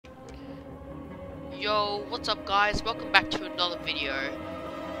Yo, what's up guys? Welcome back to another video.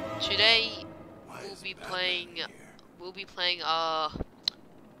 Today we'll be playing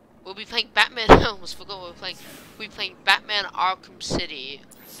Batman. I almost forgot what we'll be playing Batman Arkham City,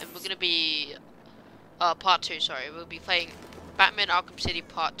 and we're gonna be part 2, sorry. We'll be playing Batman Arkham City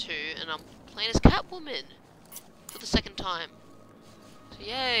part 2, and I'm playing as Catwoman for the second time. So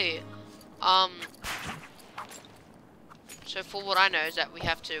yay. So for what I know is that we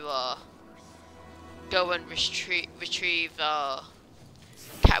have to go and retrieve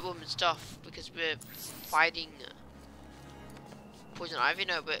Catwoman stuff because we're fighting Poison Ivy.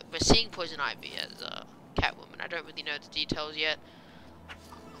 No, we're seeing Poison Ivy as Catwoman. I don't really know the details yet.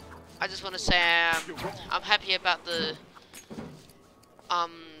 I just want to say I'm happy about the I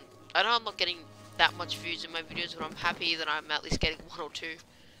know I'm not getting that much views in my videos, but I'm happy that I'm at least getting 1 or 2.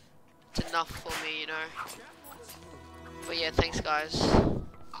 It's enough for me, you know. But yeah, thanks guys.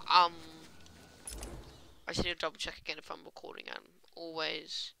 I just need to double check again if I'm recording. I'm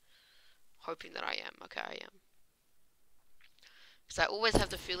always hoping that I am. Okay, I am. Because I always have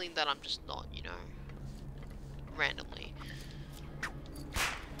the feeling that I'm just not, you know, randomly.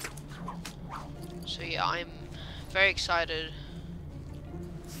 So yeah, I'm very excited.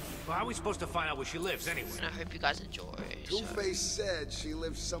 Well, how are we supposed to find out where she lives anyway? And I hope you guys enjoy. Two-Face said she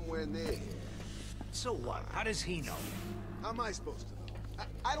lives somewhere near here. So what? How does he know? How am I supposed to know?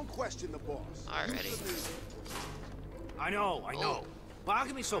 I don't question the boss. Alrighty. I know. But how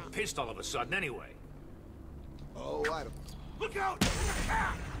can be so pissed all of a sudden anyway? Oh, I don't. Look out!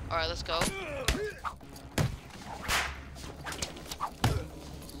 Alright, let's go.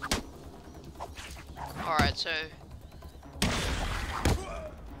 Alright, so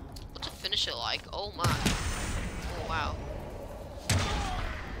what's a finisher like? Oh my. Oh wow.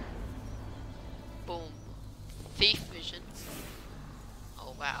 Boom. Thief vision.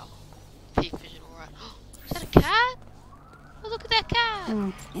 Oh wow. Thief vision, alright. Is that a cat? Oh, look at that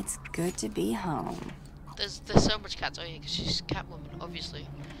cat! It's good to be home. There's so much cats on here because she's Catwoman, obviously.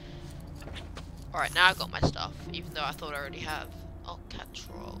 Alright, now I got my stuff, even though I thought I already have. Oh, cat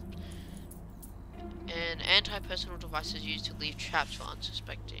troll. And anti-personal devices used to leave traps for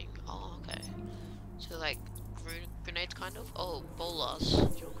unsuspecting. Oh, okay. So like grenades, kind of. Oh, bolas.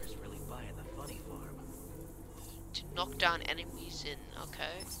 Joker's really buying the funny farm. To knock down enemies in.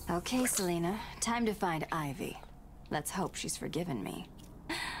 Okay. Okay, Selena, time to find Ivy. Let's hope she's forgiven me.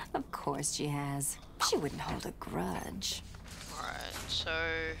 Of course she has. She wouldn't hold a grudge. Alright, so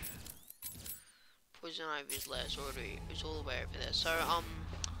Poison Ivy's lair is all the way over there. So I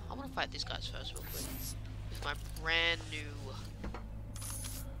want to fight these guys first real quick with my brand new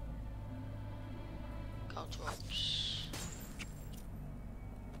Caltrops.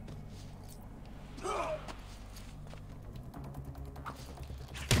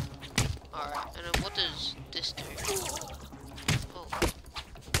 Alright, and then what does this do? Oh.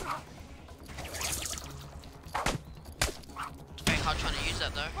 It's very hard trying to use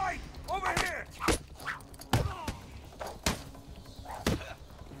that though. Right! Over here!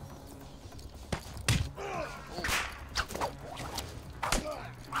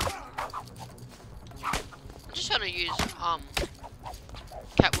 I'm just trying to use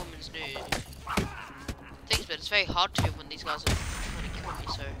Catwoman's new things, but it's very hard to when these guys are trying to kill me,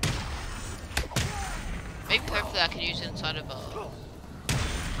 so maybe hopefully I can use it inside of a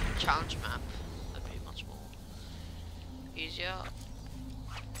challenge map. That'd be much more easier.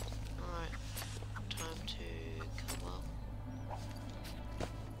 Alright, time to come up.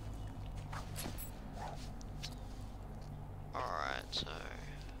 Alright, so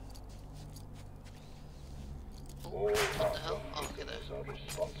what the hell? Oh, okay there. Are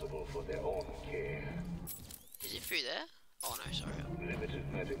responsible for their own care. Is it through there? Oh no, sorry. Limited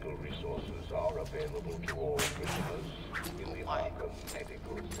medical resources are available to all prisoners in the Arkham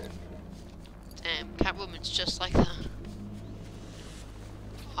Medical Center. Damn, Catwoman's just like that.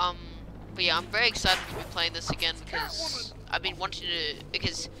 But yeah, I'm very excited to be playing this again because I've been wanting to,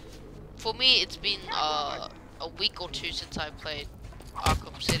 because for me it's been a week or 2 since I played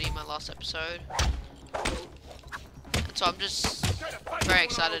Arkham City, my last episode. And so I'm just very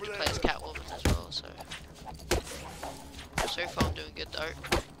excited to play as Catwoman as well, so far I'm doing good though.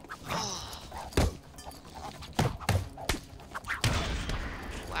 Oh.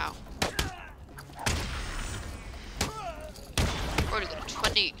 Wow. Already got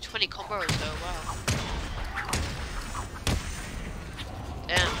 20 combos though, wow.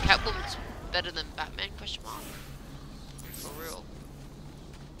 Damn, Catwoman's better than Batman, question mark? For real.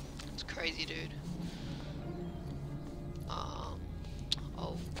 It's crazy, dude.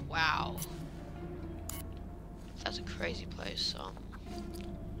 Oh, wow. That's a crazy place.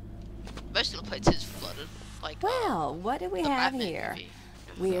 most of the place is flooded. Like, Well, what do we the have Batman here? movie.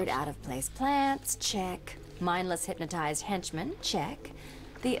 Weird out-of-place plants, check. Mindless hypnotized henchmen, check.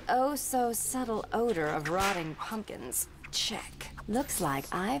 The oh-so-subtle odor of rotting pumpkins, check. Looks like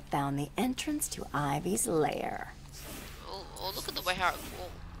I've found the entrance to Ivy's lair. Oh, look at the way how it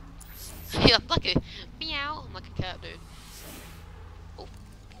walks. Yeah, I'm like a meow. I'm like a cat, dude. Oh,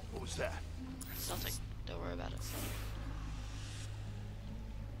 What was that? nothing. Don't worry about it.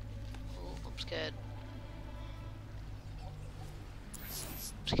 Oh, I'm scared.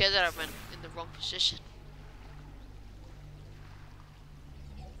 I'm scared that I went in the wrong position.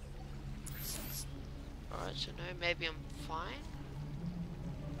 Alright, so no, maybe I'm fine.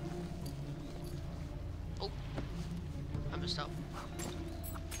 Oh, I messed up.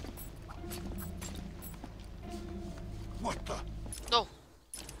 What the? No!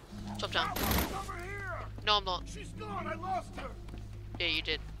 Drop down. Over here! No, I'm not. She's gone. I lost her. Yeah, you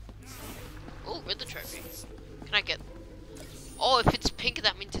did. Oh, Riddler trophy. Can I get... Oh, if it's pink,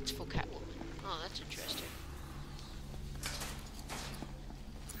 that means it's for Catwoman. Oh, that's interesting.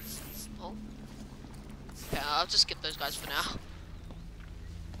 Oh. Okay, I'll just skip those guys for now.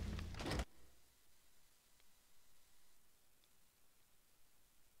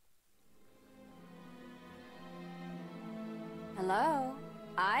 Hello?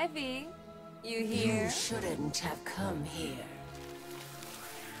 Ivy? You here? You shouldn't have come here.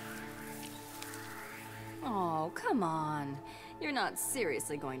 Oh, come on. You're not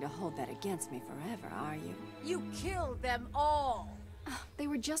seriously going to hold that against me forever, are you? You killed them all. They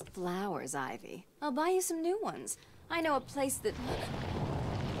were just flowers, Ivy. I'll buy you some new ones. I know a place that...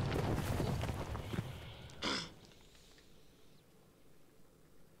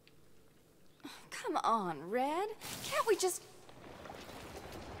 Come on, Red. Can't we just...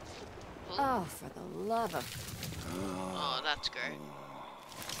 Oh, for the love of... Oh, that's great.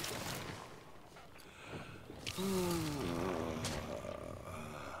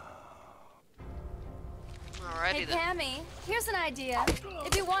 Alrighty Hey, then. Cammy, here's an idea.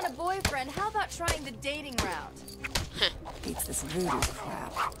 If you want a boyfriend, how about trying the dating route? Beats this voodoo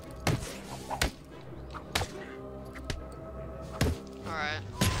crap. Alright.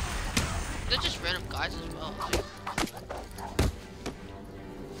 They're just random guys as well, too.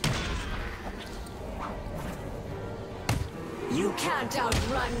 You can't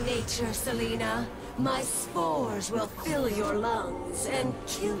outrun nature, Selena. My spores will fill your lungs and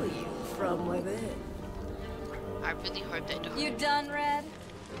kill you from within. I really hope they do. You done, Red?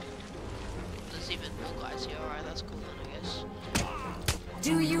 There's even more guys here. Alright, that's cool then, I guess.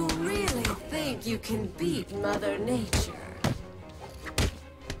 Do you really think you can beat Mother Nature?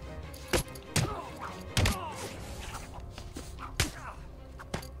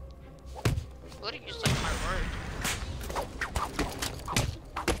 What did you say my word?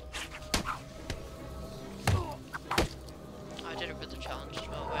 I did a Riddler challenge as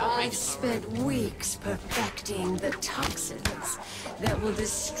well. I've spent weeks perfecting the toxins that will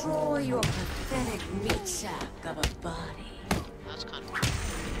destroy your pathetic meat sack of a body. That's kind of.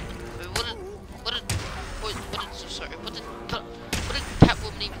 Wait, what did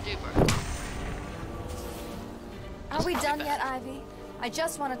Catwoman even do, bro? Are we done yet, Ivy? I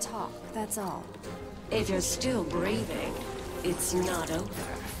just want to talk, that's all. If you're still breathing, it's not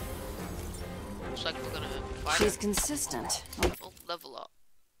over. Looks like we're gonna fight She's her. consistent. Oh, level up.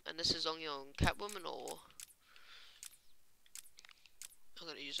 And this is only on Catwoman, or I'm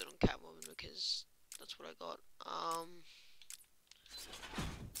gonna use it on Catwoman because that's what I got.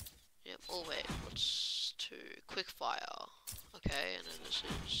 Yep. Oh wait, what's to quick fire? Okay, and then this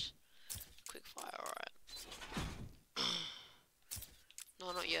is quick fire. All right.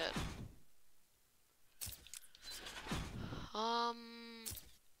 No, not yet.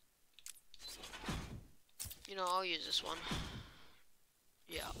 You know, I'll use this one.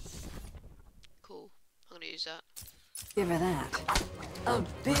 Yeah. Cool. I'm gonna use that. Give her that. A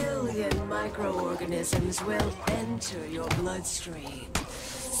billion microorganisms will enter your bloodstream.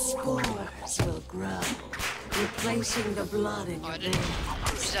 Spores will grow, replacing the blood in Oh, I your didn't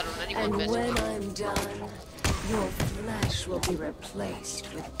veins. use that on anyone. And Basically. when I'm done, your flesh will be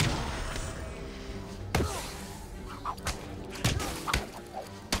replaced with blood.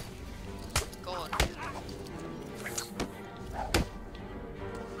 Go on.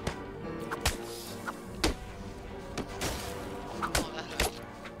 Oh, that hurt.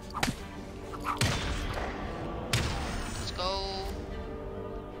 Let's go.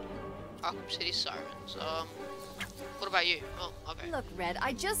 Arkham City Sirens. What about you? Oh, okay. Look, Red,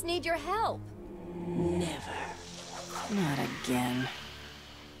 I just need your help. Never. Not again.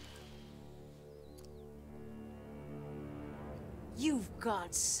 You've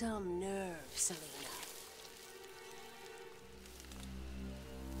got some nerve, Selena.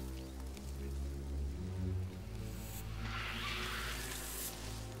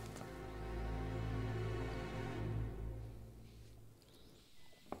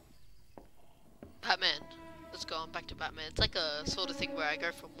 Batman. Let's go on back to Batman. It's like a sort of thing where I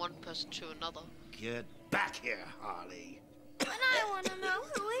go from one person to another. Get back here, Harley. But I want to know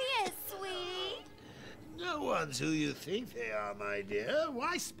who he is, sweetie. No one's who you think they are, my dear.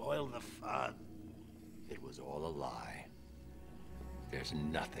 Why spoil the fun? It was all a lie. There's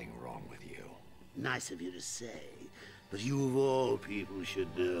nothing wrong with you. Nice of you to say, but you of all people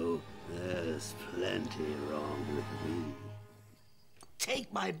should know there's plenty wrong with me.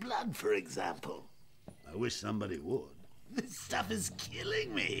 Take my blood, for example. I wish somebody would. This stuff is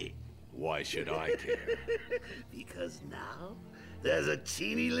killing me. Why should I care? Because now, there's a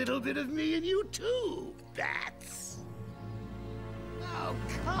teeny little bit of me in you too, Bats. Oh,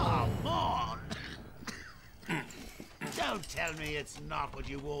 come on. Don't tell me it's not what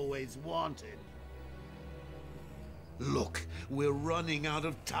you've always wanted. Look, we're running out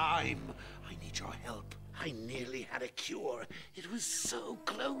of time. I need your help. I nearly had a cure. It was so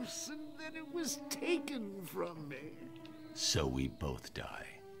close, and then it was taken from me. So we both die.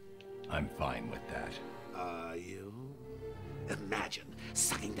 I'm fine with that. Are you? Imagine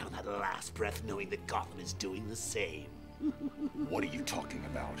sucking down that last breath knowing that Gotham is doing the same. What are you talking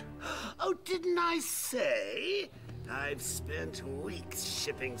about? Oh, didn't I say? I've spent weeks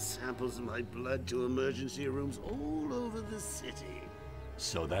shipping samples of my blood to emergency rooms all over the city.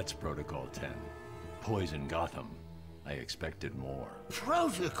 So that's Protocol 10. Poison Gotham. I expected more.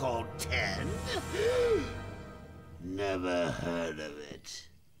 Protocol 10? Never heard of it.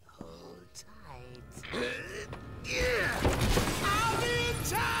 Hold tight. I'll be in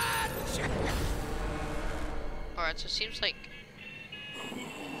touch! Alright, so it seems like...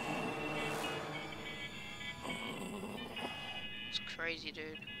 It's crazy,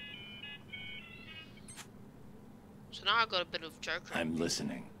 dude. So now I got a bit of Joker. I'm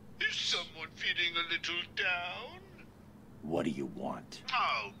listening. Is someone feeling a little down? What do you want?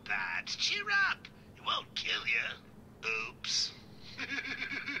 Oh, Bats, cheer up. It won't kill you. Oops.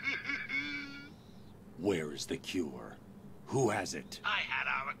 Where is the cure? Who has it? I had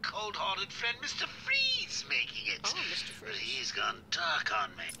our cold-hearted friend Mr. Freeze making it. Oh, Mr. But Freeze. he's gone dark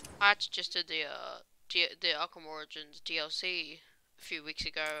on me. I actually just did the Arkham Origins DLC a few weeks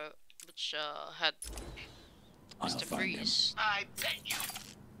ago, which had I'll Mr. find him. Freeze. I bet you.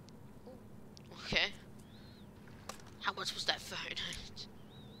 Okay. How much was that phone?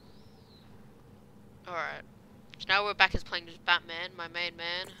 Alright. So now we're back as playing as Batman, my main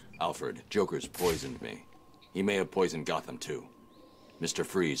man. Alfred, Joker's poisoned me. He may have poisoned Gotham too. Mr.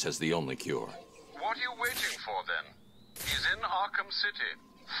 Freeze has the only cure. What are you waiting for then? He's in Arkham City.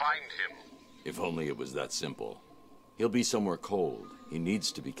 Find him. If only it was that simple. He'll be somewhere cold. He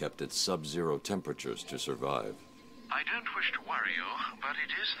needs to be kept at sub-zero temperatures to survive. I don't wish to worry you, but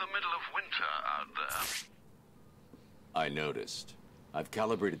it is the middle of winter out there. I noticed. I've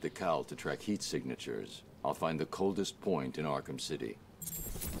calibrated the cowl to track heat signatures. I'll find the coldest point in Arkham City.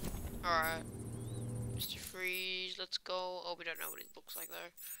 Alright. Mr. Freeze, let's go. Oh, we don't know what he looks like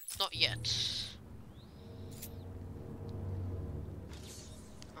though. Not yet.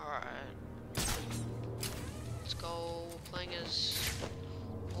 Alright. Let's go. We're playing as...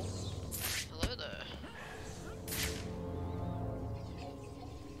 Oh, hello there.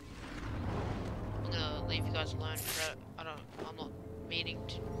 I'm gonna leave you guys alone because I'm not meaning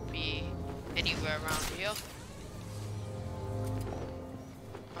to be anywhere around here.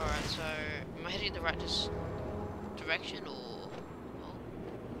 Alright, so am I heading in the right direction or... Oh.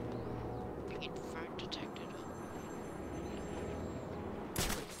 Being phone detected.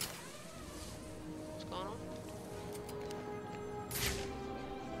 What's going on?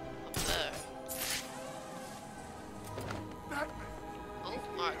 Up there. Oh,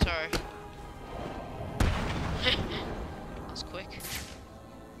 alright, sorry. That was quick.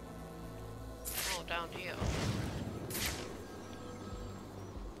 Oh, down here.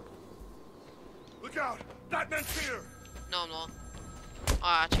 Look out! Batman's here! No, I'm not.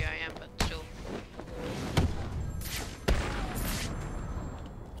 Oh, actually I am, but still.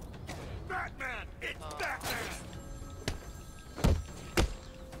 Batman! It's Batman!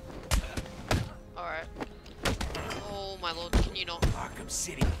 Alright. Oh my lord, can you not? Arkham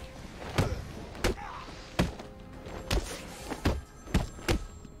City.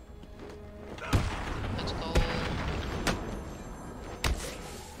 Let's go.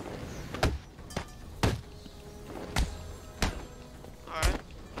 Alright.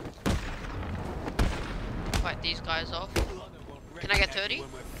 Fight these guys off. Can I get 30?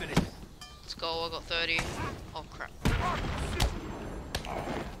 Let's go, I got 30. Oh crap.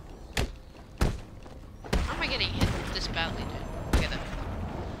 How am I getting hit this badly, dude? Okay, there.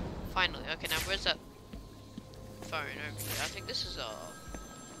 Finally. Okay, now where's that phone over here? I think this is a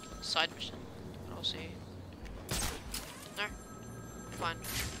side mission. I'll see. No? Fine.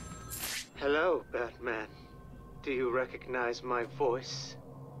 Hello, Batman. Do you recognize my voice?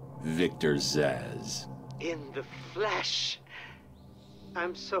 Victor Zsasz. In the flesh.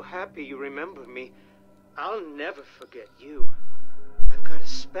 I'm so happy you remember me. I'll never forget you. I've got a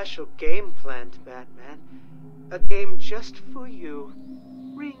special game planned, Batman. A game just for you.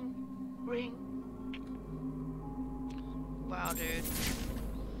 Ring, ring. Wow, dude.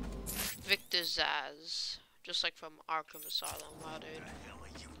 Victor Zsasz. Just like from Arkham Asylum. Wow, dude. What the hell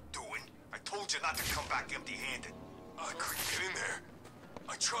are you doing? I told you not to come back empty-handed. I couldn't get in there.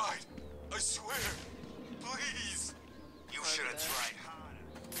 I tried. I swear. Please. You should have tried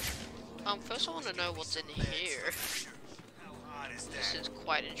harder. First I want to know what's in here. How hard is that? This is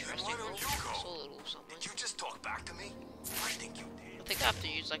quite interesting. Why don't you go? It's a little something. Did you just talk back to me? I think you did. I think I have to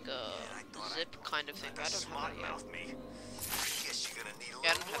use like a zip kind of thing. I don't have that yet. Me. I guess you're gonna need a Yeah,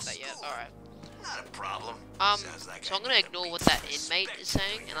 I little don't have that yet. more Alright. Not a problem. Sounds like So I'm gonna ignore what that inmate is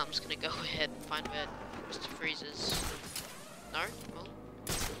saying, and I'm just gonna go ahead and find where Mr. Freeze is. No? Well,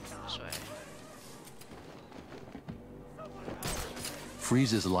 this way.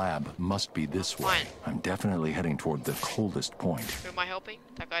 Freeze's lab must be this way. Fine. I'm definitely heading toward the coldest point. Who am I helping?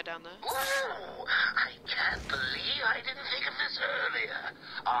 That guy down there? Oh, I can't believe I didn't think of this earlier.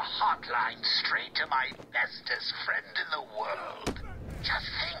 A hotline straight to my bestest friend in the world.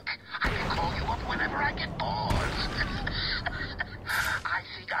 Just think, I can call you up whenever I get bored. I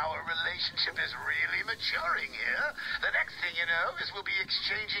think our relationship is really maturing here. The next thing you know is we'll be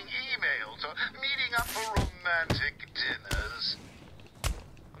exchanging emails or meeting up for romantic dinners.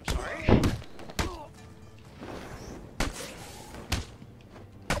 I'm sorry.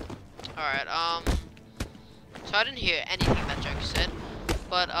 Alright, so I didn't hear anything that Joker said,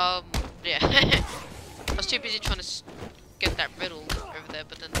 but, yeah. I was too busy trying to get that riddle over there,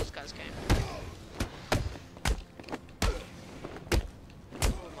 but then those guys came.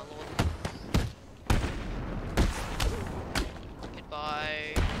 Oh my lord.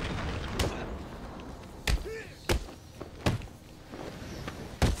 Goodbye.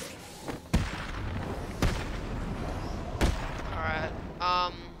 Alright,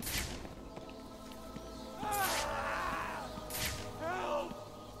 Help!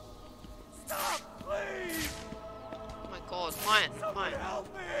 Stop, please! oh my god, fine. Help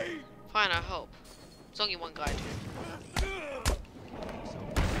me! Fine, I'll help. There's only one guy, dude.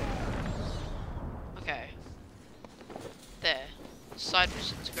 Okay. There. Side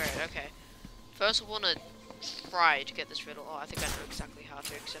mission's great, okay. First I want to try to get this riddle. Oh, I think I know exactly how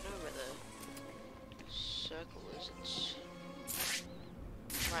to, because I know where the circle is. It's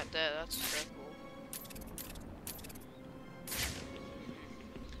right there, that's a circle.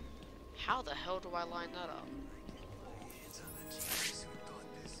 How the hell do I line that up?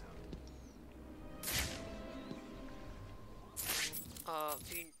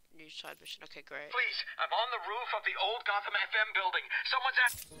 View new side mission. Okay, great. Please, I'm on the roof of the old Gotham FM building. Someone's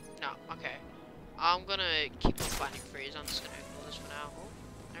at... No, okay. I'm gonna keep on finding Freeze. I'm just gonna ignore this for now. Oh,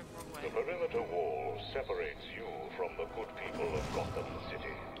 no, wrong way. The perimeter wall separates you from the good people of Gotham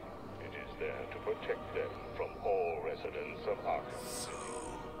City. It is there to protect them from all residents of Arkham. So,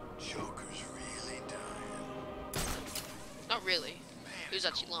 Joker's really dying. Not really. Who's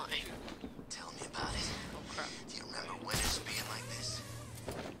actually lying? Tell me about it. Oh crap. Do you remember winters being like this?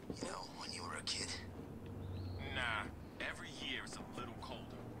 You know, when you were a kid? Nah, every year it's a little colder.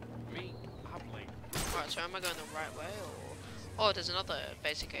 Me, I blame. Alright, so am I going the right way or... Oh, there's another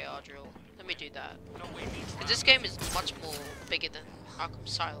basic AR drill. Let me do that. No way me trying. This game is much more bigger than Arkham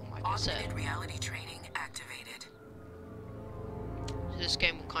Asylum, like I said. Augmented reality training activated. So this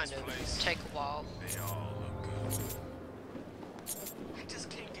game will kind of take a while. They all look good. I just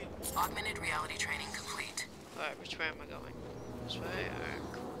can't get... Augmented reality training complete. Alright, which way am I going? This way? Alright,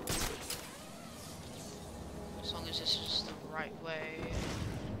 cool. As long as this is the right way.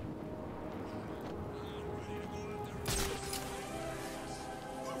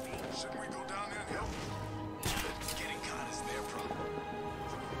 Shouldn't we go down there and help? Getting caught is their problem.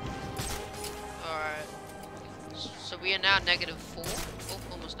 Alright. So we are now -4. Oh,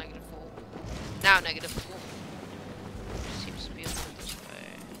 almost -4. Now -4. Seems to be along this way.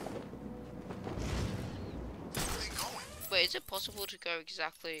 Where are they going? Wait, is it possible to go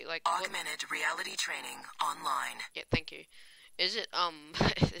exactly like what? Augmented reality training online. Yeah, thank you. Is it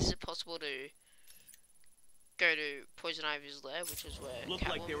is it possible to go to Poison Ivy's lair, which is where Looked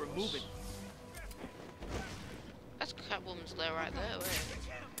like they were moving. That's Catwoman's lair right there. Wait.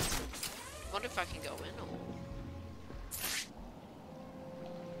 Wonder if I can go in or.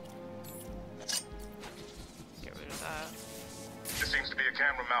 Get rid of that. There seems to be a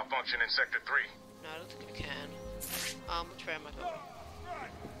camera malfunction in Sector 3. No, I don't think I can. Which way am I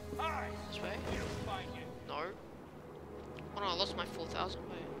going? This way? No. Oh no, I lost my 4,000.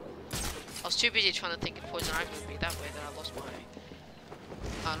 Wait. I was too busy trying to think if Poison Ivy would be that way that I lost my.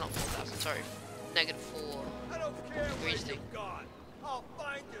 Not 4,000, sorry. -4 degrees thing. I'll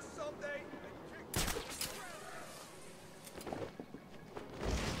find you someday.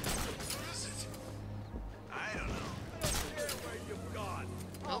 What is it? I don't know.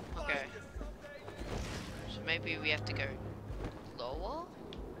 Oh, okay. So maybe we have to go lower?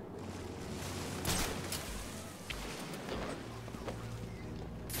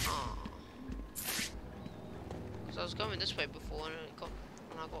 Because I was going this way before and I got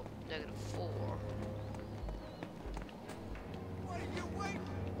 -4.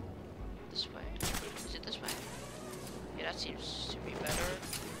 This way? Is it this way? Yeah, that seems to be better.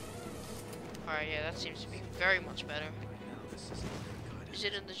 Alright, yeah, that seems to be very much better. Is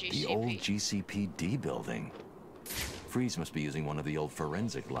it in the GCP? The old GCPD building. Freeze must be using one of the old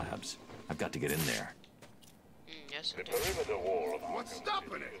forensic labs. I've got to get in there. Yes, The perimeter wall of What's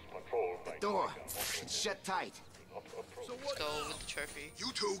stopping it? controlled by The door. It's shut tight. let's go with the trophy.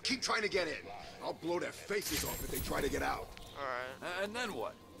 You two keep trying to get in. I'll blow their faces off if they try to get out. Alright. And then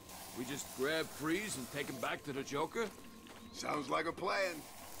what? We just grab Freeze and take him back to the Joker? Sounds like a plan.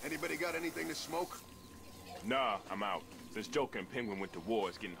 Anybody got anything to smoke? Nah, I'm out. Since Joker and Penguin went to war,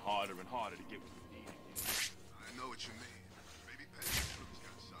 it's getting harder and harder to get what we need. I know what you mean. Maybe Penguin's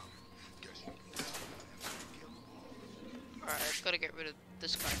got some. Guess you can kill them all. Alright, I've got to get rid of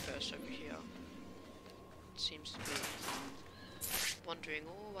this guy first over here. Seems to be wandering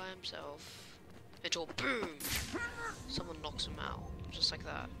all by himself. Until boom! Someone knocks him out. Just like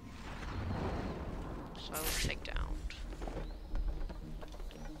that. Silent takedown.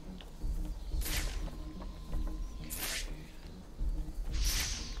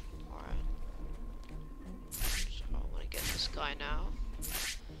 Alright. So I want to get this guy now.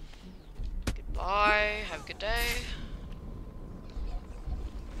 Goodbye. Have a good day.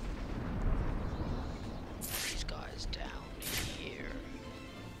 These guys down here.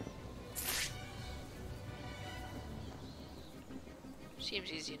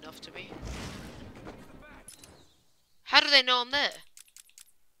 Seems easy enough to me. How do they know I'm there?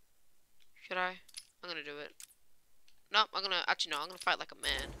 Should I? I'm gonna do it. No, I'm gonna, actually no, I'm gonna fight like a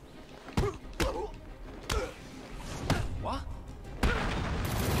man. What?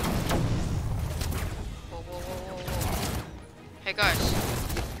 Whoa, whoa, whoa, whoa, whoa. Hey guys.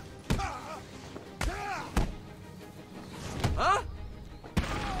 Huh?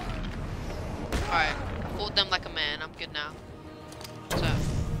 Alright, fought them like a man, I'm good now. What's that?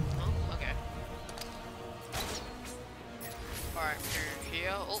 Oh, okay. Alright,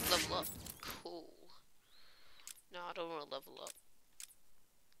 here. Oh, level up. Cool. No, I don't want to level up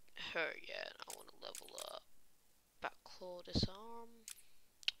her yet. I want to level up back claw disarm.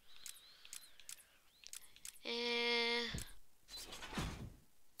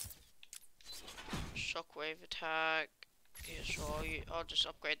 Shockwave attack. Yeah, sure. I'll just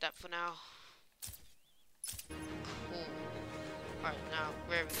upgrade that for now. Cool. Alright, now,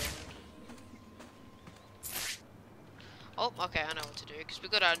 where are we going? Oh, okay, I know what to do, because we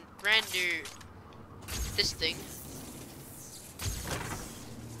got a brand new, this thing.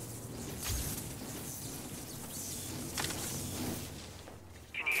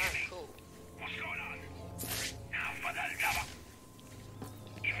 Can you hear me? Cool. What's going on? Now for the love of...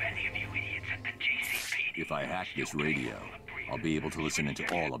 If any of you idiots at the GCPD... If I hack this radio, I'll be able to listen into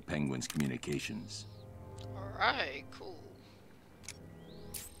all of Penguin's communications. Alright, cool.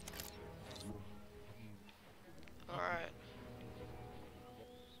 Alright.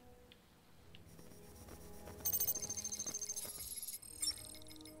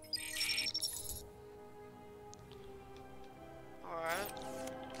 Alright.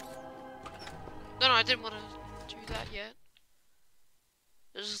 No, I didn't want to do that yet.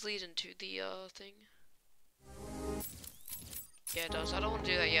 Does this lead into the, thing? Yeah, it does. I don't want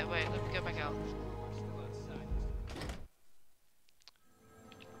to do that yet. Wait, let me go back out.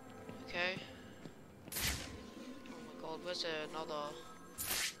 Okay. Oh my god, where's another...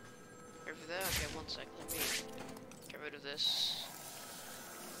 Over there? Okay, one sec. Let me get rid of this.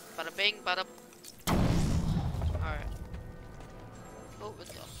 Bada bing, bada... Alright. Oh,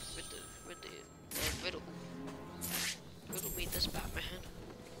 with the riddle. Riddle me this, Batman.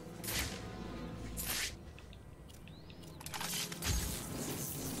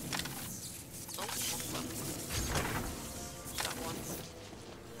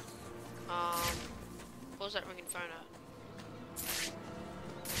 was that ringing phone at?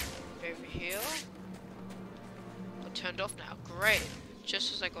 Over here. It turned off now. Great.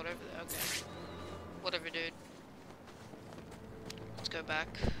 Just as I got over there. Okay. Whatever, dude. Let's go back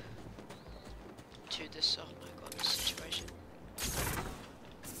to this. Oh my god, this situation.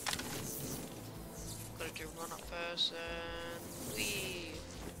 Gotta do run up first and leave.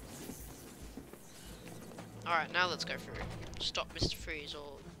 Alright, now let's go through. Stop Mr. Freeze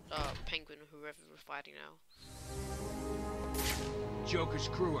or Penguin, whoever we're fighting now. Joker's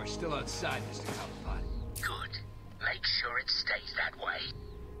crew are still outside, Mr. Cobblepot. Good. Make sure it stays that way.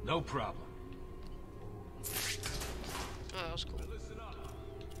 No problem. Oh, that was cool.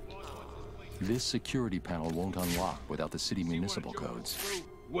 This security panel won't unlock without the city municipal codes.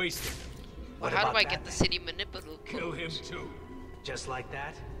 Waste it. Well, how do I get the city municipal codes? Kill him too. Just like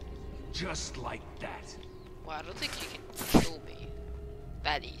that? Just like that. Well, I don't think you can kill me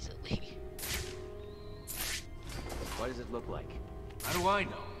that easily. What does it look like? How do I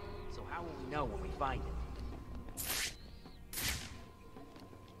know? So how will we know when we find it?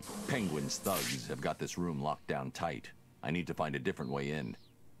 Penguin's thugs have got this room locked down tight. I need to find a different way in.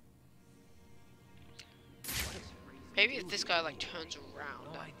 Maybe if this guy like turns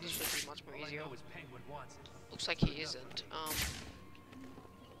around, this should be much more easier. Looks like he isn't.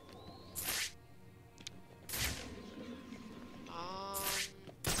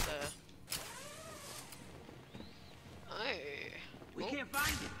 We can't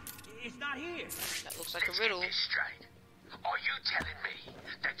find it. It's not here. That looks like a riddle. Straight. Are you telling me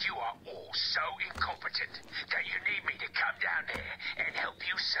that you are all so incompetent that you need me to come down there and help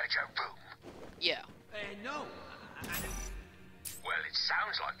you search a room? Yeah. No. Well, it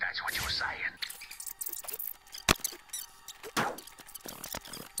sounds like that's what you're saying.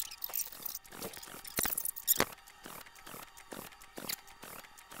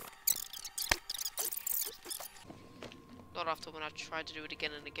 Not after when I tried to do it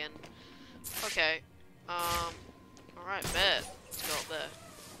again and again. Okay. Alright, bet. Let's go up there.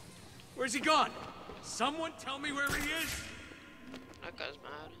 Where's he gone? Someone tell me where he is. That guy's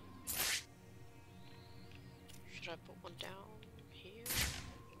mad. Should I put one down here?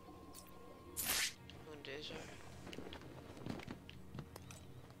 Wouldn't do so.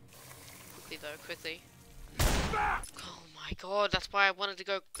 Quickly though, quickly. Oh my god, that's why I wanted to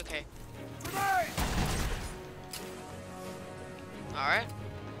go. Okay. Alright.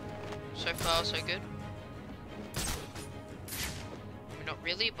 So far, so good. I mean, not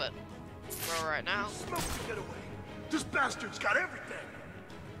really, but we're alright now. Smoke to get away. This bastard's got everything.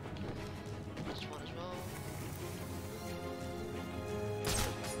 This one as well.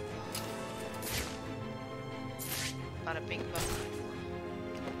 Bada bing bada.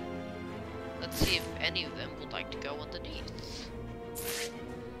 Let's see if any of them would like to go underneath.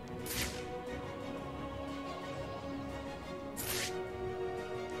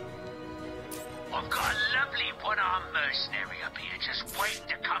 I've got a lovely one-armed mercenary up here just waiting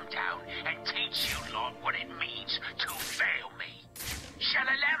to come down and teach you lot what it means to fail me. Shall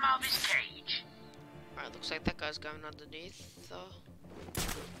I let him out of his cage? Alright, looks like that guy's going underneath.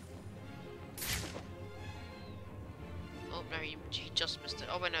 Oh no, he just missed it.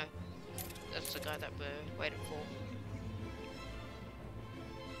 Oh wait, no. That's the guy that we're waiting for.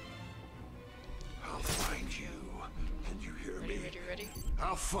 I'll find you. Can you hear me? Ready?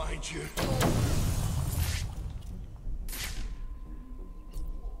 I'll find you.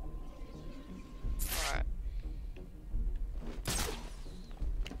 Alright.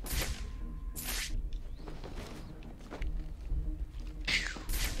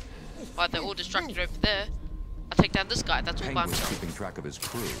 Wow, they're all distracted over there. I'll take down this guy, that's all by Penguin's himself. keeping track of his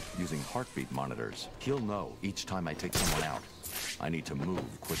crew using heartbeat monitors. He'll know each time I take someone out. I need to move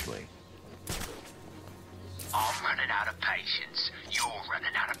quickly. I'm running out of patience. You're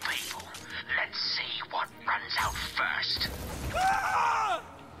running out of people. Let's see what runs out first. Ah!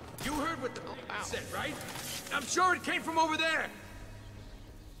 You heard what the said, right? I'm sure it came from over there.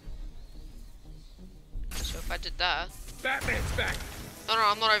 So if I did that... Batman's back. No,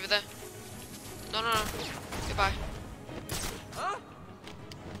 I'm not over there. No. Goodbye. Huh?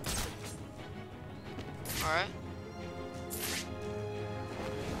 Alright.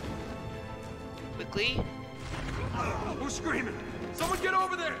 Quickly. Who's screaming? Someone get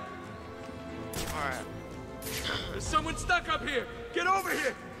over there! Alright. There's someone stuck up here! Get over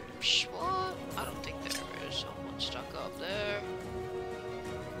here! What? I don't think there is someone stuck up there.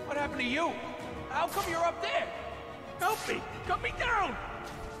 What happened to you? How come you're up there? Help me! Cut me down!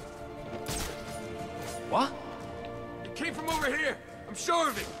 What? It came from over here! I'm sure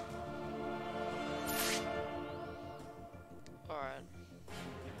of it! Alright.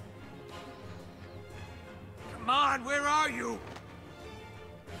 on, where are you?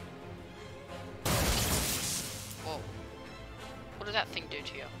 Whoa. What did that thing do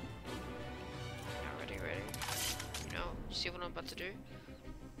to you? Ready. You know, you see what I'm about to do?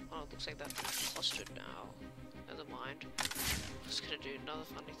 Oh, it looks like that thing's clustered now. Never mind. I'm just gonna do another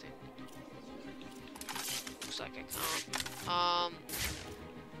funny thing. Looks like I can't.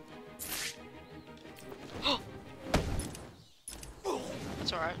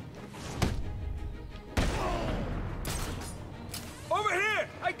 That's alright. Over here!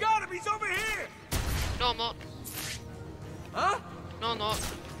 I got him! He's over here! No, I'm not. Huh? No, I'm not.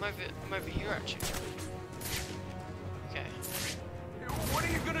 I'm over here, actually. Okay. What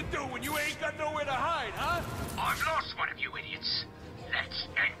are you gonna do when you ain't got nowhere to hide, huh? I've lost one of you idiots. Let's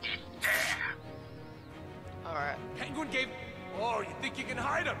end it there. Alright. Penguin gave... Oh, you think you can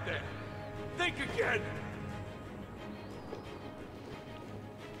hide up there? Think again!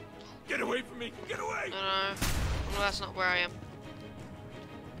 Get away from me! Get away! No, that's not where I am.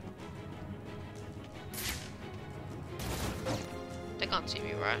 They can't see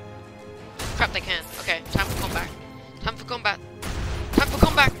me, right? Crap, they can. Okay, time for combat. Time for combat. Time for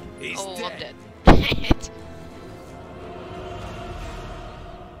combat! He's I'm dead. dead.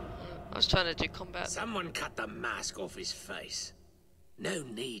 I was trying to do combat. Someone cut the mask off his face. No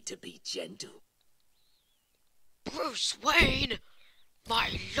need to be gentle. Bruce Wayne!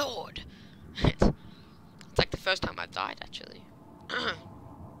 My lord! It's like the first time I died, actually.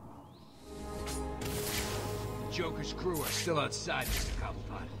 Joker's crew are still outside, Mr.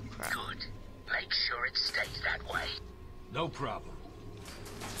 Cobblepot. Crap. Good. Make sure it stays that way. No problem.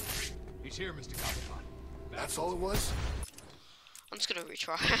 He's here, Mr. Cobblepot. That's all it was? I'm just gonna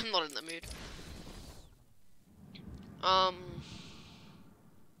retry. I'm not in the mood. Come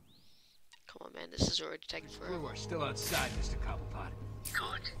on, man. This is already taking forever. Crew are still outside, Mr. Cobblepot.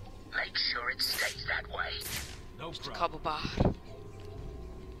 Good. Make sure it stays that way. No Mr. problem. Cobblepot. All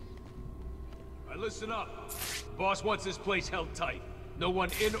right, listen up. The boss wants this place held tight. No one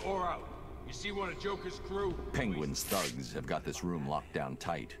in or out. You see one of Joker's crew? Penguin's thugs have got this room locked down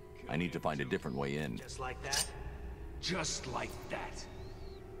tight. I need to find a different way in. Just like that? Just like that.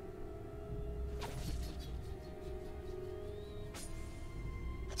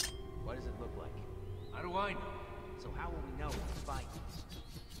 What does it look like? How do I know? So how will we know when we find it?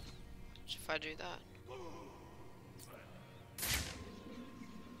 If I do that.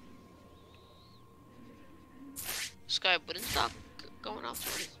 Sky wouldn't stop going after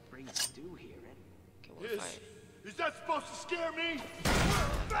me. Bring stew here, Okay, what if I... Is that supposed to scare me?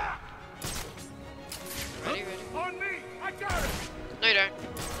 Back! Ready? On me! I got it! No, you don't.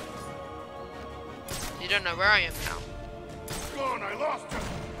 You don't know where I am now. Gone, I lost him!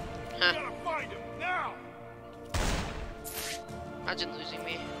 Huh. Gotta find him, now! Imagine losing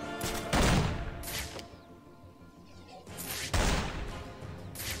me.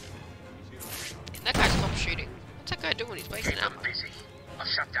 Can that guy stop shooting? What's that guy doing? He's wasting Keep ammo. him busy. I'll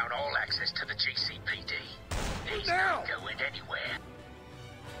shut down all access to the GCPD. He's not going anywhere.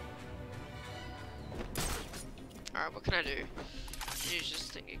 Alright, what can I do? Use this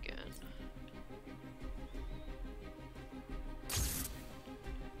thing again.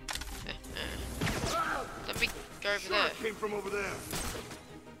 Let me go over there. It came from over there.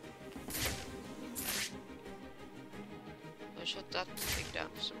 I shut that thing down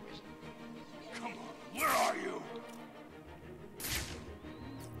for some reason. Come on, where are you?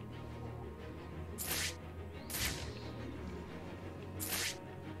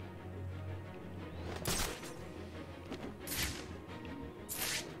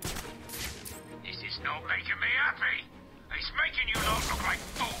 This is not making me happy. It's making you lot look like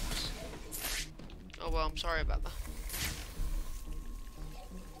fools. Oh well, I'm sorry about that.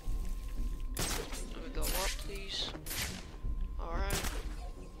 Let me go up, please. Alright.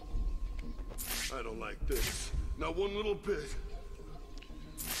 I don't like this. Not one little bit.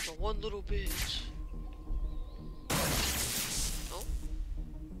 Not one little bit. Oh.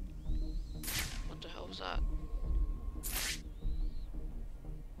 What the hell was that?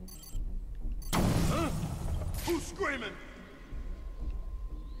 Huh? Who's screaming?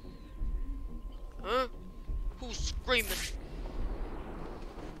 Huh? Who's screaming?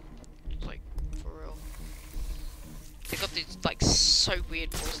 Like, for real. They got these, like, so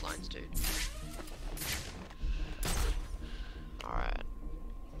weird voice lines, dude. Alright.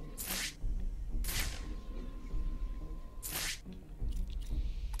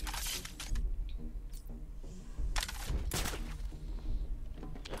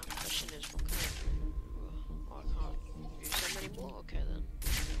 Now, the question is, what can I do? Oh, I can't use them anymore? Okay, then.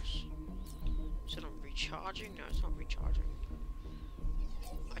 Is it on recharging? No, it's not recharging.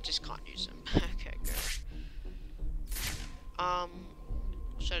 I just can't use them. Okay, good. What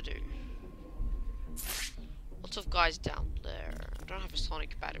should I do? Lots of guys down there. I don't have a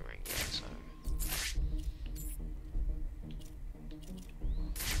sonic battering yet, so.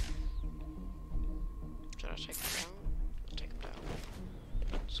 Should I take him down? I'll take him down.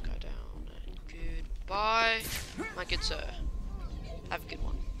 This guy down. And goodbye, my good sir. Have a good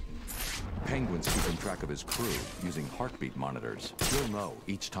one. Penguin's keeping track of his crew using heartbeat monitors. He'll know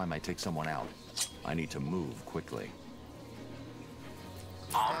each time I take someone out. I need to move quickly.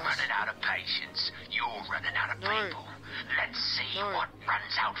 I'm running out of patience. You're running out of people. Let's see what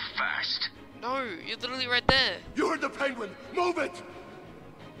runs out first. No, you're literally right there. You heard the Penguin. Move it.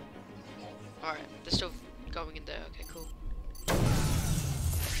 Alright, they're still going in there. Okay, cool.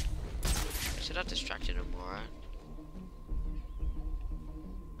 Should have distracted him, alright?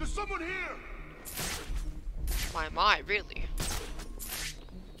 There's someone here. Why am I, really?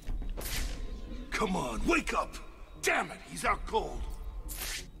 Come on, wake up. Damn it, he's out cold.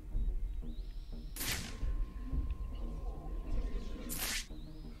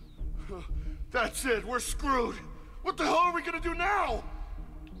 That's it, we're screwed. What the hell are we gonna do now?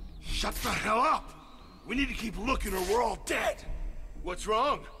 Shut the hell up. We need to keep looking or we're all dead. What's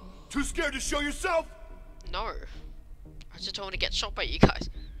wrong? Too scared to show yourself? No. I just don't want to get shot by you guys.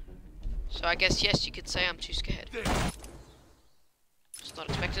 So I guess, yes, you could say I'm too scared. Just not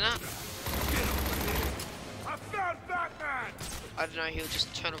expecting that. I found Batman! I don't know, he'll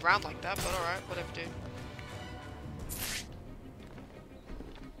just turn around like that, but alright, whatever, dude.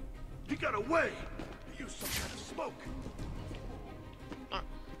 He got away! He used some kind of smoke. No,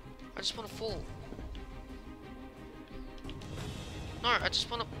 I just want to fall. No, I just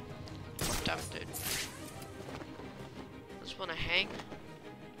want to... God damn it, dude. I just want to hang.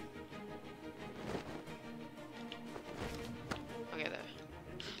 Okay, there.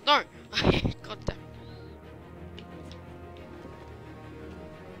 No! God damn.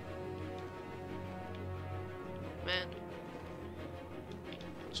 Man.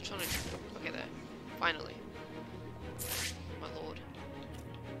 Just trying to... Okay, there. Finally. My lord.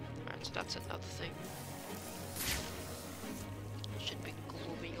 Alright, so that's another thing. Should be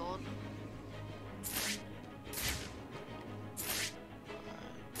gluing on.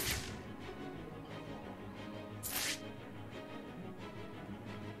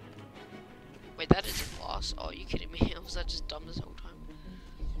 Wait, that is a boss? Oh, are you kidding me? Was that just dumb this whole time?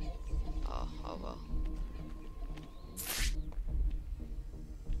 Oh well.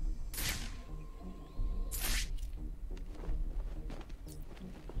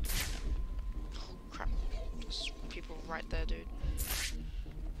 Oh, crap. There's people right there, dude.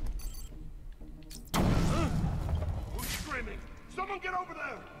 Who's screaming? Someone get over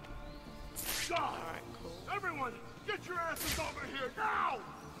there! God! Alright, cool. Everyone, get your asses over here now!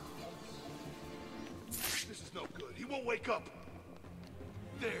 This is no good. He won't wake up.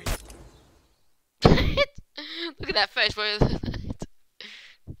 There you Look at that face. What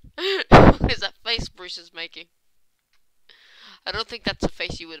is that face Bruce is making? I don't think that's a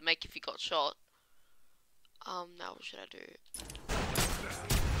face you would make if you got shot. Now what should I do?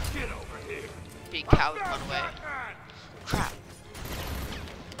 get over here. Be a coward, run away. Crap.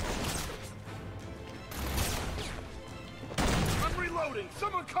 I'm reloading.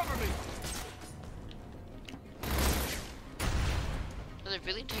 Someone cover me. Are they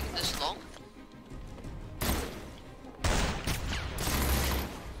really taking this long?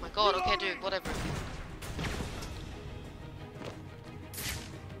 My god, okay dude, whatever.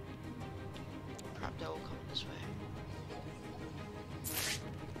 Crap, they're all coming this way.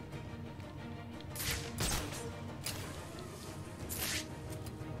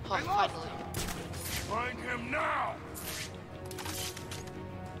 Oh, finally. Find him now.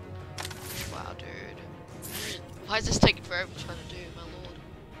 Wow, dude. Why is this taking forever trying to do, my lord?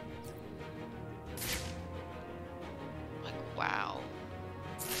 Like, wow.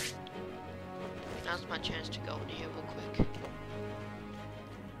 Now's my chance to go in here real quick.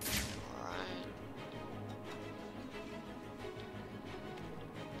 Alright.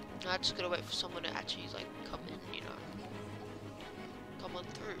 Now I just gotta wait for someone to actually, like, come in, you know. Come on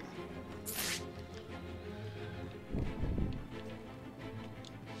through.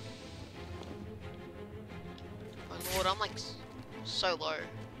 My lord, I'm like so low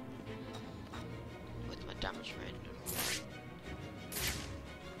with my damage rate.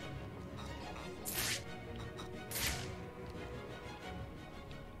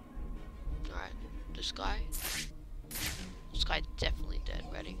 Alright, this guy definitely dead.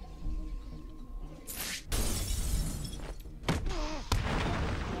 Ready?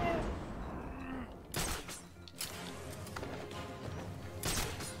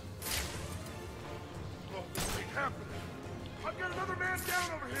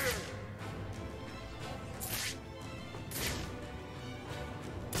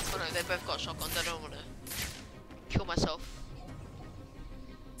 they both got shotguns. I don't want to kill myself.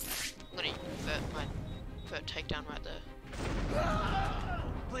 I'm gonna invert my takedown right there.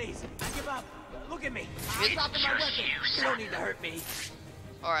 Please, I give up. Look at me. I'm dropping my weapon. You don't need to hurt me.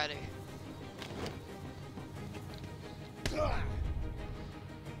 Alrighty.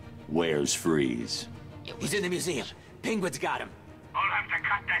 Where's Freeze? He's in the museum. Penguin's got him. I'll have to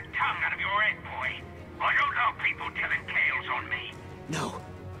cut that tongue out of your head, boy. I don't know people telling tales on me. No.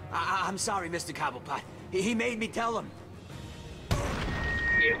 I'm sorry, Mr. Cobblepot. He made me tell him.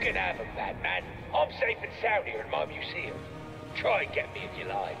 You can have him, Batman. I'm safe and sound here in my museum. Try and get me if you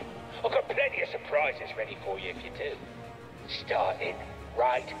like. I've got plenty of surprises ready for you if you do. Starting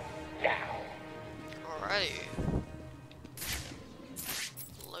right now. Alrighty.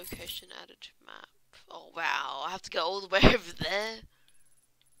 Location added to map. Oh wow, I have to go all the way over there.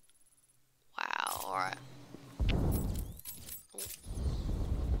 Wow, alright. What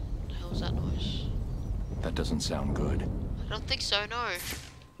the hell was that noise? That doesn't sound good. I don't think so, no.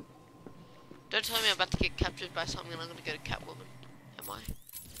 Don't tell me I'm about to get captured by something and I'm gonna go to Catwoman. Am I?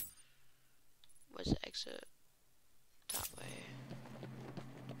 Where's the exit? That way.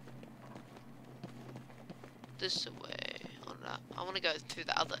 This way. On that. I wanna go through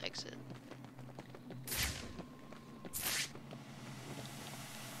the other exit.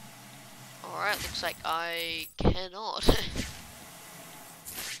 Alright, looks like I cannot. So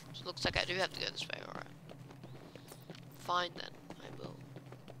looks like I do have to go this way, alright. Fine then, I will.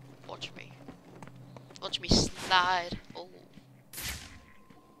 Watch me. Watch me slide. Oh.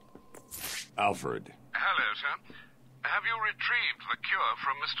 Alfred. Hello, sir. Have you retrieved the cure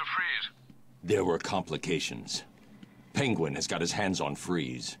from Mr. Freeze? There were complications. Penguin has got his hands on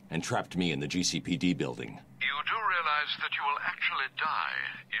Freeze and trapped me in the GCPD building. You do realize that you will actually die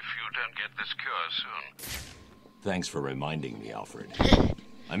if you don't get this cure soon. Thanks for reminding me, Alfred.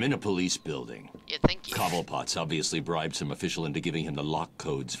 I'm in a police building. Yeah, thank you. Cobblepot's obviously bribed some official into giving him the lock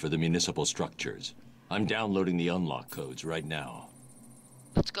codes for the municipal structures. I'm downloading the unlock codes right now.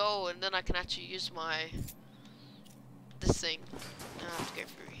 Let's go, and then I can actually use this thing. Now I have to go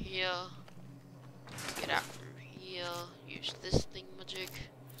through here. Get out through here. Use this thing magic.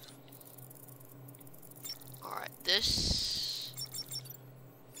 Alright, this.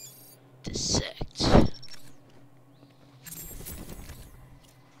 Dissect.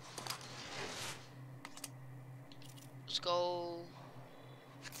 Let's go.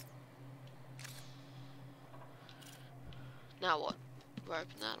 Now what? Do I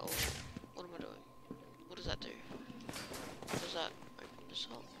open that or what am I doing? What does that do? Does that open this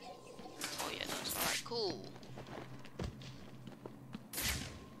up? Oh yeah, it does. Alright, cool.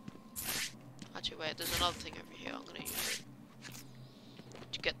 Actually wait, there's another thing over here. I'm gonna use it.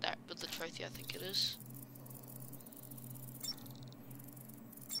 To get that with the trophy, I think it is.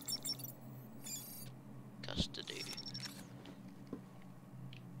 Custody.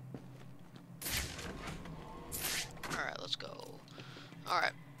 Alright, let's go.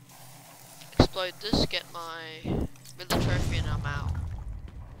 Alright. Explode this, get my Riddler trophy, and I'm out.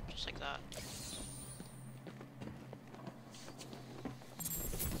 Just like that.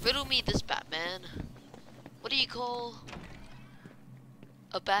 Riddle me this, Batman. What do you call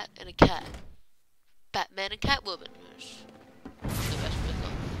a bat and a cat? Batman and Catwoman. I'm the best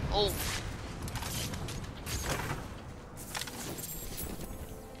Riddler. Oh.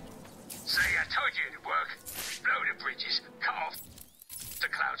 Say, I told you it'd work. Blow the bridges, cut off the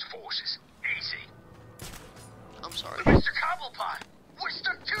Cloud's forces. Easy. I'm sorry. Mr. Cobblepot,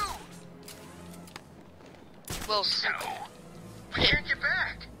 Worcester too. Well, so we can't get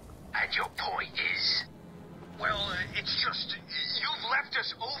back. And your point is? Well, it's just you've left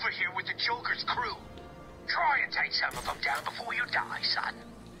us over here with the Joker's crew. Try and take some of them down before you die, son.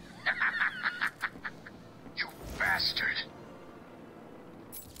 You bastard.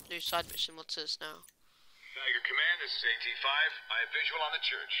 New side mission, what's this now? Tiger Command, this is AT-5. I have visual on the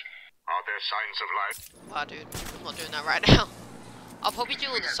church. Are there signs of life? Wow, dude, I'm not doing that right now. I'll probably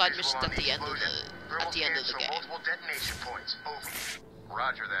do all the side missions at the end of the game. Multiple detonation points. Over.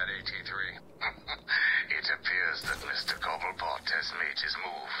 Roger that, AT-3. It appears that Mr. Cobblepot has made his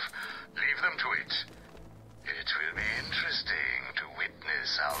move. Leave them to it. It will be interesting to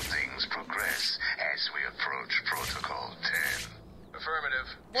witness how things progress as we approach Protocol 10.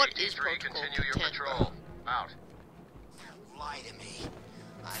 Affirmative. What AT-3, is Protocol continue your 10? patrol. Out. Lie to me.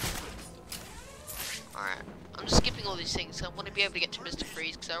 Alright, I'm just skipping all these things. I want to be able to get to Mr.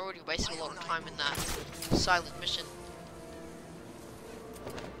 Freeze because I already wasted a lot of time in that silent mission.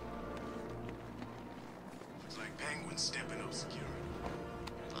 It's like Penguin's stepping up security.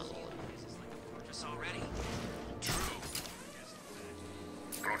 My lord. Just already. True.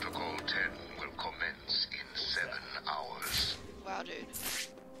 Protocol 10 will commence in 7 hours. Wow, dude.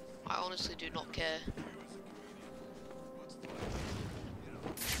 I honestly do not care.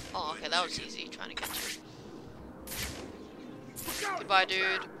 Oh, okay, that was easy trying to get to. Goodbye,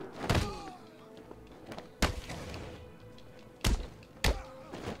 dude.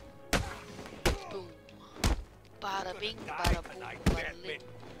 Boom. Bada bing, bada boom, bada ling.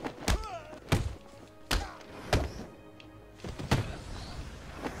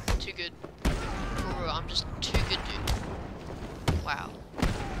 Too good. For real, I'm just too good, dude. Wow.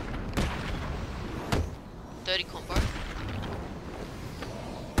 30 combo.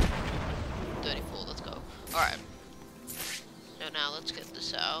 34, let's go. Alright. So now let's get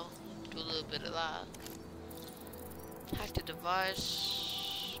this out. Do a little bit of that. Hack the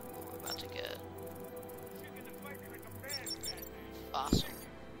device. What we're about to get. Fossil.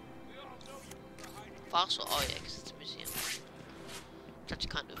 Fossil? Oh yeah, because it's a museum. That's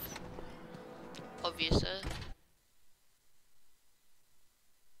kind of obvious there.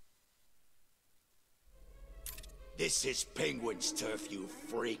 This is Penguin's turf, you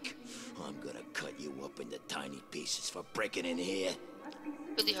freak. I'm gonna cut you up into tiny pieces for breaking in here.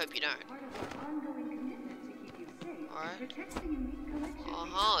 Really hope you don't. Alright.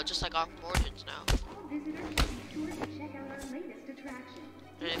 Uh-huh, just like Arkham Origins now.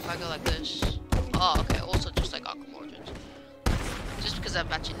 And if I go like this... Oh, okay, also just like Arkham Origins. Just because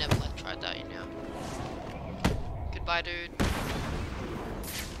I've actually never like tried that, you know. Goodbye, dude. Oh.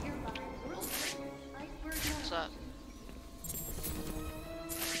 What's that?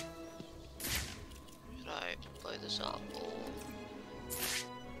 Should I blow this up or...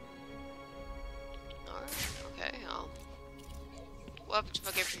 Okay, what happens if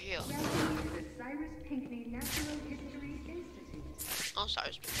I go through here? Oh,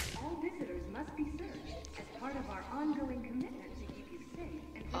 Cyrus Pinckney. All visitors must be searched as part of our ongoing commitment to keep you safe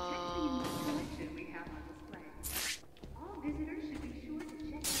and protect the unique collection we have on display. All visitors should be sure to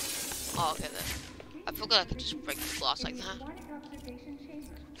check out. Oh, okay then. I forgot I could just break the glass like that.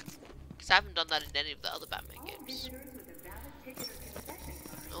 Because I haven't done that in any of the other Batman games.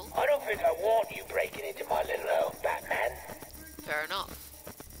 No? I don't think I want you breaking into my little home, Batman. Fair enough.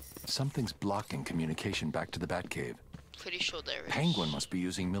 Something's blocking communication back to the Batcave. Pretty sure there is. Penguin must be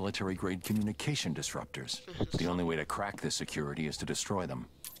using military-grade communication disruptors. The only way to crack this security is to destroy them.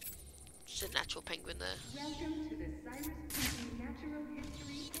 Just a natural penguin there. Welcome to the Cyrus Pinckney Natural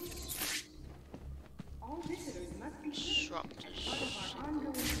History Institute. All visitors must be disruptors. Part of our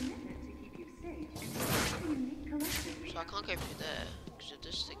ongoing commitment to keep you safe and protect the unique collection. So I can't go through there because of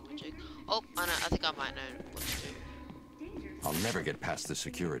this thing magic. Oh, I think I might know what to do. I'll never get past the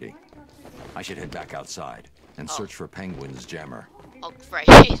security. I should head back outside and search for Penguin's jammer. Oh, great.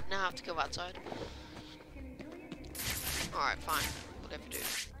 Now I have to go outside. Alright, fine. Whatever, dude.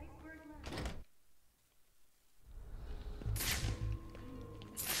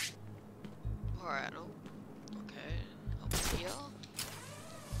 Alright, okay. Up here.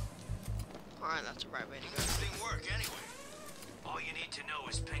 Alright, that's the right way to go. This thing work anyway. All you need to know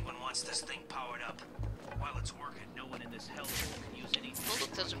is Penguin wants this thing powered up. While it's working, no one in this hellhole can use any. Oh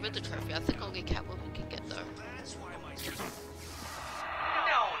look, there's a Riddler trophy. I think only Catwoman can get though. That's why my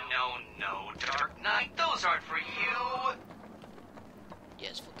No, Dark Knight. Those aren't for you.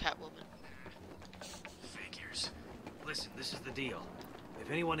 Yes, for Catwoman. Figures. Listen, this is the deal. If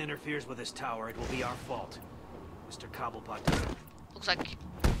anyone interferes with this tower, it will be our fault. Mr. Cobblepot doesn't. Looks like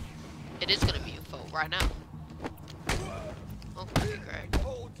it is gonna be your fault right now. Okay, great.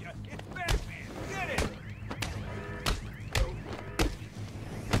 Hold ya. It's Batman. Get it.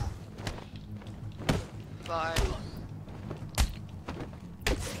 Bye.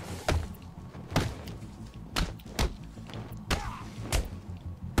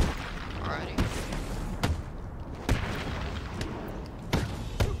 Alrighty.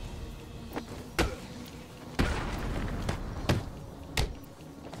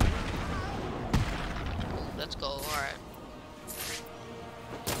 Let's go, alright.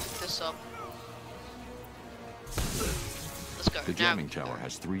 This up. Let's go. The jamming tower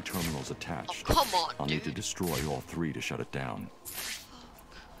has 3 terminals attached. Oh, come on, I'll dude. need to destroy all 3 to shut it down.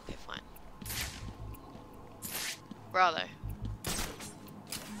 Okay, fine. Where are they?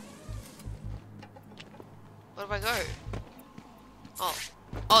 Where do I go? Oh.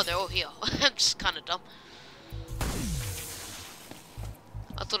 Oh, they're all here. I'm just kind of dumb.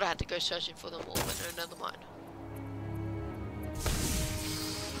 I thought I had to go searching for them all, but no, never mind.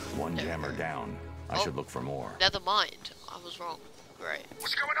 One jammer down. I should look for more. Never mind. I was wrong. Great.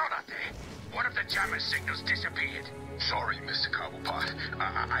 What's going on out there? One of the jammer signals disappeared. Sorry, Mr. Cobblepot.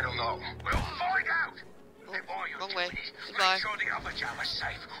 I don't know. We'll find out. Wrong way. Goodbye. Make sure the other jam is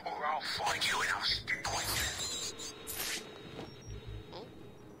safe, or I'll find you and I'll stick with you. Oh.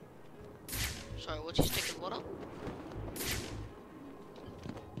 Sorry, what's he sticking what up?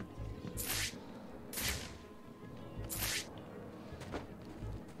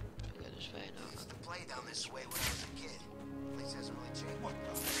 Go this way now. I used to play down this way when I was a kid. Place hasn't really changed. What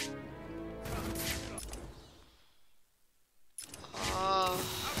the?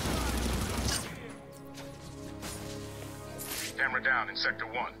 Camera down in Sector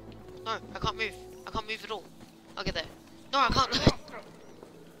 1. No, I can't move. I can't move at all. I'll get there. No, I can't.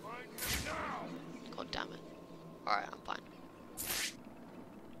 God damn it. Alright, I'm fine.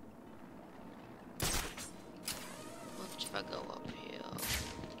 What if I go up here?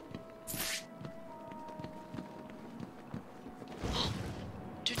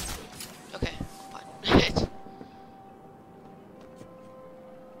 Dude. Okay, fine.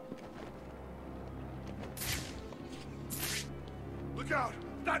 Look out!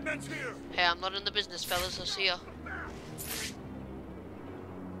 That man's here! Hey, I'm not in the business, fellas. I'll see ya.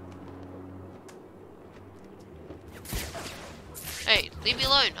 Hey, leave me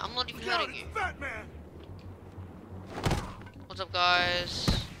alone. I'm not even hurting you. Batman! What's up, guys?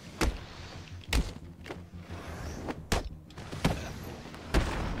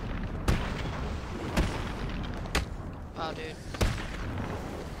 Wow, dude.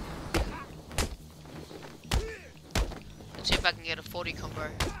 Let's see if I can get a 40 combo.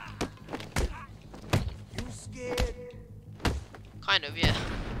 You scared? Kind of, yeah.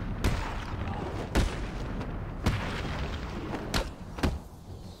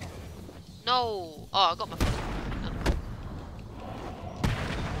 No! Oh, I got my phone.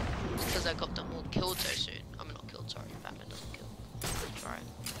 It's because I got them all killed so soon. I mean, not killed, sorry. Batman doesn't kill. That's right.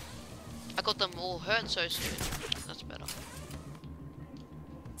 I got them all hurt so soon. That's better.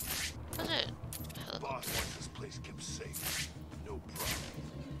 That's it. Boss wants this place kept safe. No problem.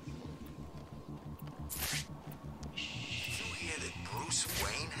 Did you hear that Bruce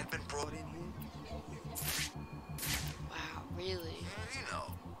Wayne had been brought in here? Wow, really? You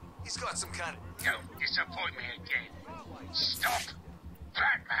know, he's got some kind of... Don't disappoint me again. Stop!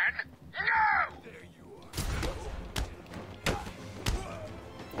 Batman! No! There you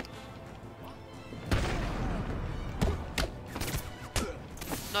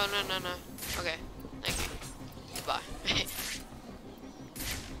No, no, no, no. Okay. Thank you. Goodbye.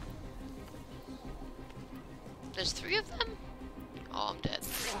 There's 3 of them? Oh, I'm dead.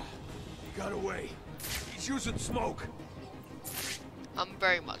 He got away. He's using smoke. I'm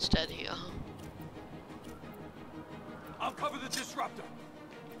very much dead here. I'll cover the disruptor.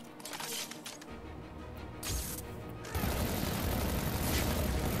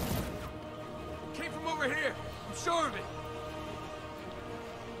 Came from over here. I'm sure of it.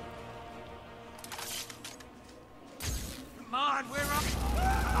 Come on, we're up.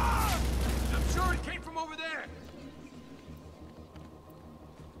 I'm sure it came from over there.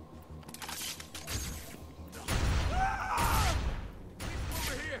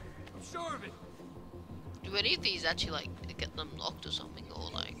 Over here. I'm sure of it. Do any of these actually, like, get them locked or something, or,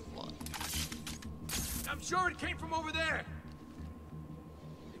 like, what? I'm sure it came from over there.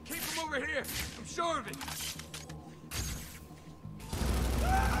 It came from over here. I'm sure of it.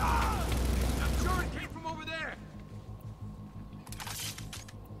 I'm sure it came from over there.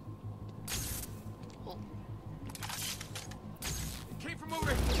 Oh. It came from over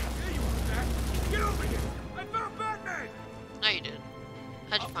here. There you are, Jack. Get over here. I found Batman. No, you didn't.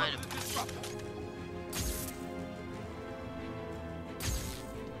 How'd you find him?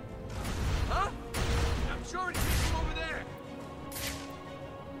 Huh? I'm sure it came from over there.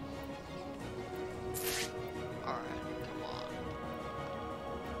 Alright, come on.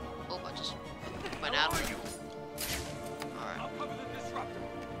 Oh, I just went out. Alright. I'll cover the disruptor.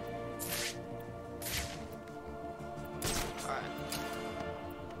 Alright.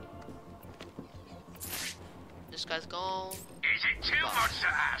 This guy's gone. Is it too much to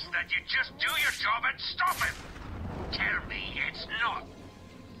ask that you just do your job and stop him? Tell me it's not.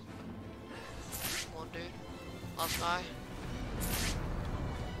 Come on, dude. Last guy.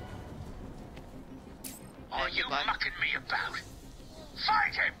 Are you mucking me about?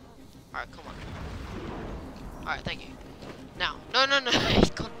 Fight him! Alright, come on. Alright, thank you. Now. No, no, no.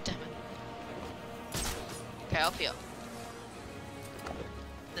 God damn it. Okay, up here.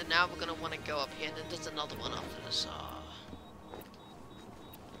 Then now we're gonna want to go up here, and then there's another one after this.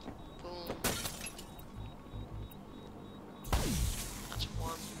 Boom. That's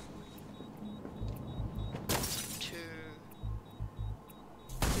 1. 2.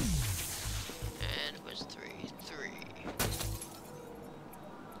 And where's 3? 3.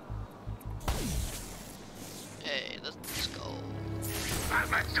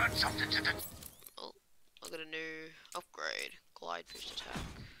 Batman's done something to the... Oh, I got a new upgrade. Glide boost attack.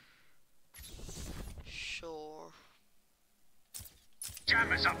 Sure.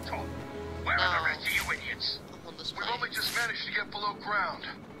 Jammers up top. Where are the rest of you idiots? I'm on this We've only just managed to get below ground.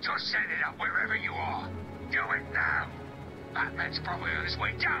 Just set it up wherever you are. Do it now. Batman's probably on his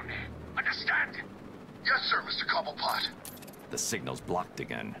way down there. Understand? Yes, sir, Mr. Cobblepot. The signal's blocked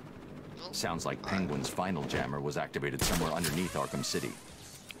again. Sounds like Penguin's final jammer was activated somewhere underneath Arkham City.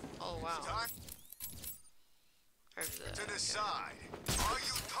 Oh, wow. To decide, are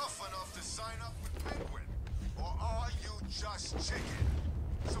you tough enough to sign up with Penguin? Or are you just chicken?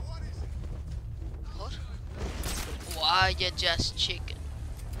 So what is it? What? Why you just chicken?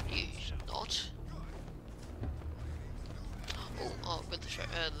 You not? Oh, with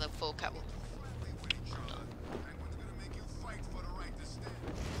the full Catwoman.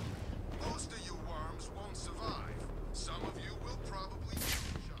 Most of you worms won't survive. Some of you will probably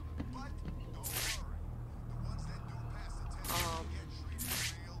kill each other. But don't worry. The ones that do pass the test get treated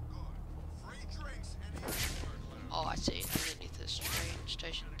real good. Free drinks and Oh, I see. Underneath this train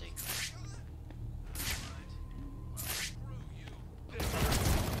station thing.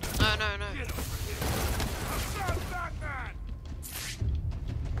 No, no, no.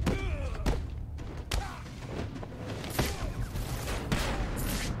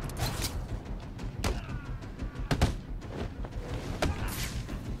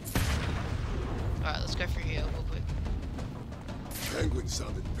 Alright, let's go through here real quick. Penguin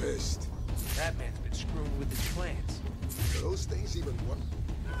sounded pissed. Batman's been screwing with his plans. Do those things even work?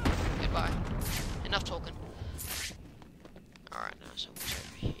 Goodbye. Enough talking. Alright, now, so what's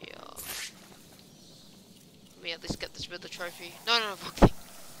over here? Let me at least get this with the trophy. No, no, no, wrong thing.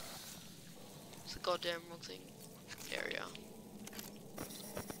 It's the goddamn wrong thing. There we are.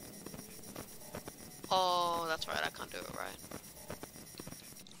 Oh, that's right, I can't do it right.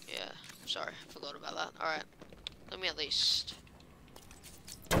 Yeah, sorry, I forgot about that. Alright, let me at least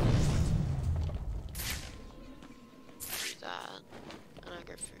do that. And I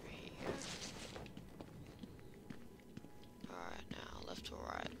go through here. Alright, now left or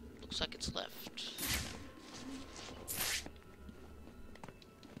right? Looks like it's left.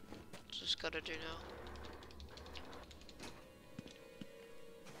 Just gotta do now.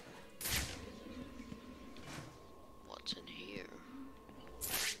 What's in here?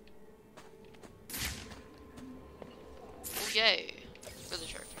 Oh yay! For the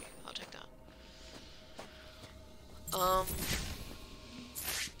trophy. I'll take that.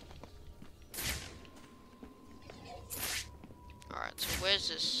 Alright, so where's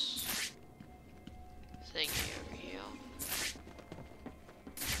this thing over here?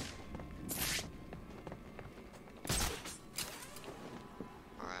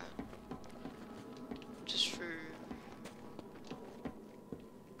 Alright. Just through.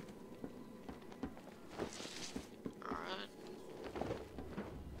 Alright.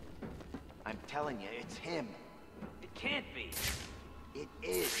 I'm telling you, it's him. It can't be. It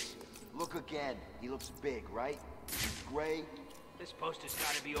is. Look again. He looks big, right? He's gray. This poster's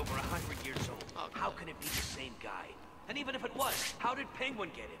gotta be over 100 years old. Okay. How can it be the same guy? And even if it was, how did Penguin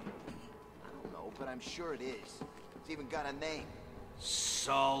get him? I don't know, but I'm sure it is. It's even got a name.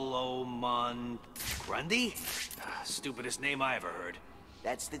 Solomon Grundy? Stupidest name I ever heard.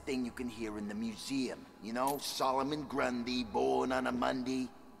 That's the thing you can hear in the museum. You know, Solomon Grundy, born on a Monday.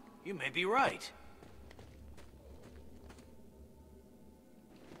 You may be right.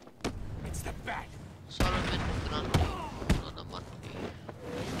 It's the Bat. Solomon Grundy on the Monday.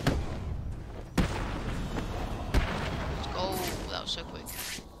 Let's go. That was so quick.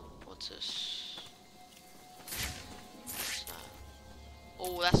 What's this? What's that?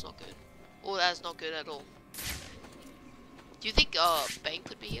 Oh, that's not good. Oh, that's not good at all. Do you think Bane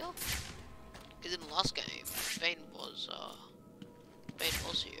could be here? Because in the last game, Bane was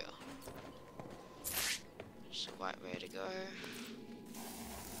here. It's the right way to go.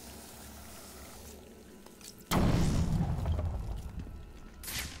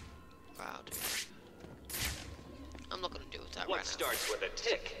 Wow, dude. I'm not gonna deal with that right now. What starts with a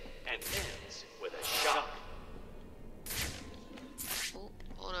tick and ends with a shot?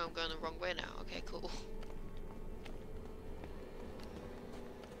 Oh no, I'm going the wrong way now. Okay, cool.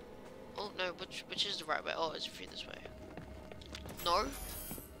 Oh no, which is the right way? Oh, it's free this way. No.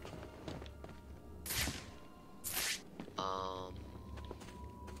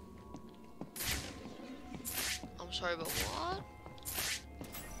 I'm sorry, but what?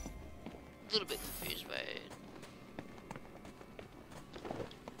 A little bit confused by it.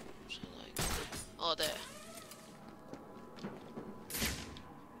 So like, oh there.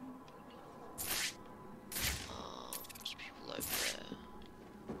 There's people over there.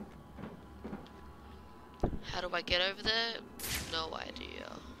 How do I get over there? No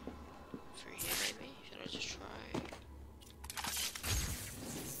idea. Through here maybe? Should I just try?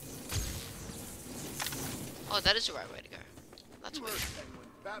 Oh, that is the right way to go. That's weird.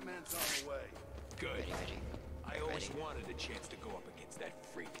 Batman's on the way. Good. Ready. I always wanted a chance to go up against that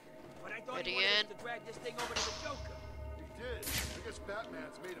freak. But I thought Ready he wanted in. us to drag this thing over to the Joker. He did. I guess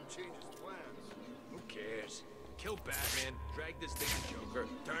Batman's made him change his plans. Who cares? Kill Batman, drag this thing to Joker,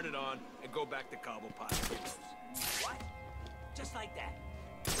 turn it on, and go back to Cobblepot Heroes. What? Just like that?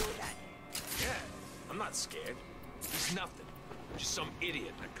 Do that? Yeah, I'm not scared. He's nothing. Just some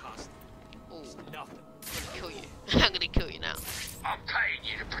idiot in a costume. Ooh. He's nothing. I'm gonna kill you. I'm gonna kill you now. I'm paying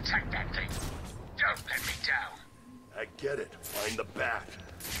you to protect that thing. Don't let me down. I get it. Find the bat.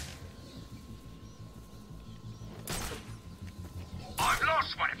 I've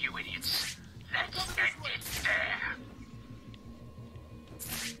lost one of you idiots. Let's end it there.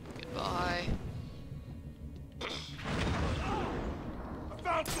 Goodbye. I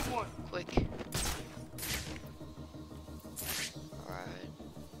found someone. Quick. Alright.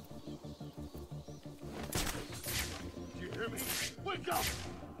 Do you hear me? Wake up!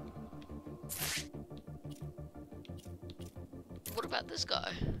 What about this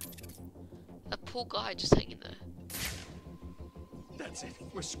guy? That poor guy just hanging there. That's it.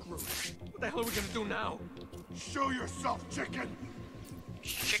 We're screwed. What the hell are we gonna do now? Show yourself, chicken!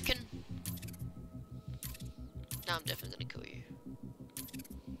 Chicken? Now I'm definitely gonna kill you.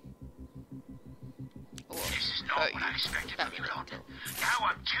 Oh, This is not what I expected from you lot. Now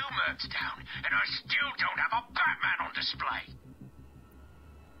I'm 2 mercs down, and I still don't have a Batman on display.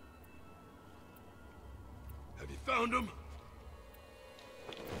 Have you found him?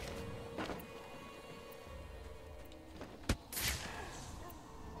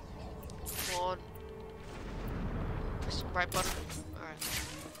 Come on. Press the right button. Alright.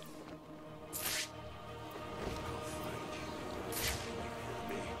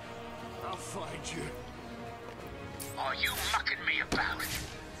 I'll find you. Are you mucking me about?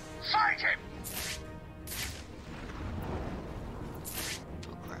 Find him!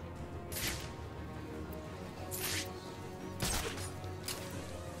 Oh crap.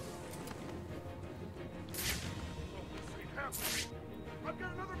 I've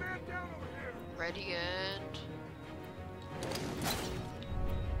got another man down over here. Ready and...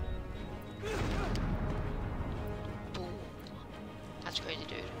 Boom. That's crazy,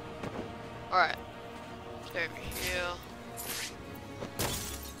 dude. Alright. Let's go over here.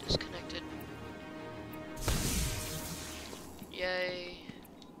 Disconnected. Yay.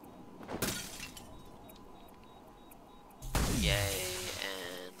 Yay.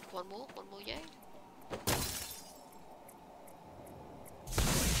 And one more yay.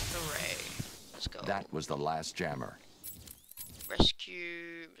 Hooray. Let's go. That was the last jammer.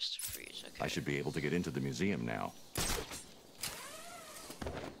 Rescue Mr. Freeze, okay. I should be able to get into the museum now.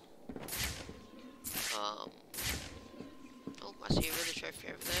 Oh, I see a Riddler trophy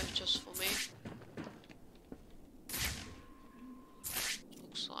over there, just for me.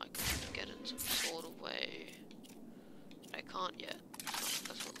 Looks like I have to get in some sort of way. But I can't yet.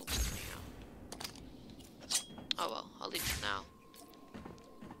 That's what it looks like anyhow. Oh well, I'll leave it now.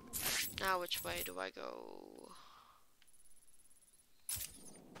 Now which way do I go?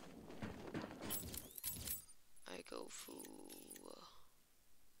 I go through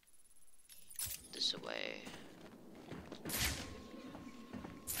this way.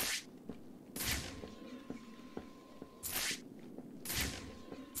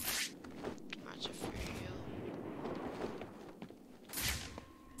 Right, so through here.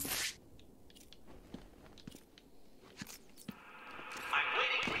 I'm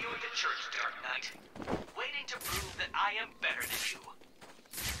waiting for you at the church, Dark Knight. Waiting to prove that I am better than you.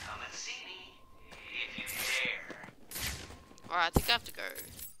 Come and see me, if you dare. Alright, I think I have to go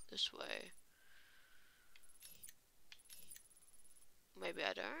this way. Maybe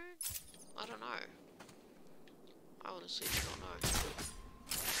I don't? I don't know. I honestly don't know.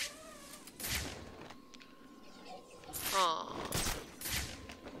 Huh.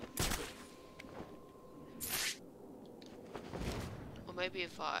 Or maybe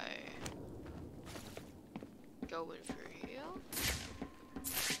if I go in through here?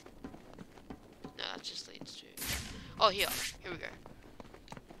 No, that just leads to... Oh, here we go.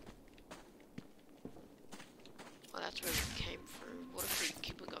 Oh, that's where we came through. What if we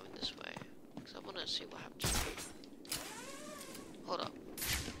keep on going this way? Because I want to see what happens. Hold up.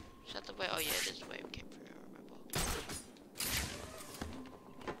 Is that the way? Oh yeah, this is the way we came through, I remember.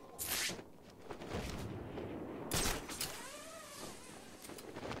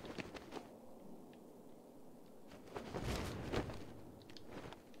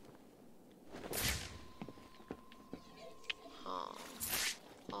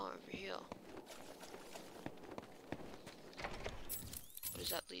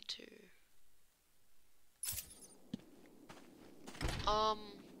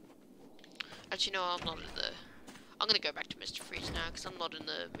 Actually, no, I'm not in the... I'm gonna go back to Mr. Freeze now, because I'm not in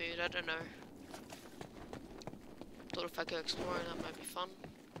the mood, I don't know. Thought if I go exploring, that might be fun.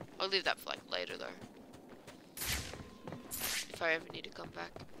 I'll leave that for, like, later, though. If I ever need to come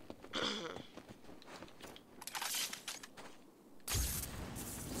back.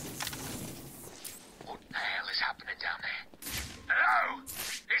 What the hell is happening down there? Hello?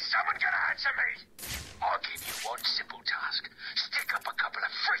 Is someone gonna answer me? I'll give you one simple task. Stick up a couple of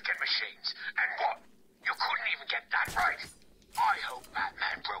freaking machines. And what? You couldn't even get that right. I hope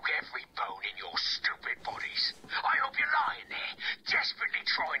Batman broke every bone in your stupid bodies. I hope you're lying there, desperately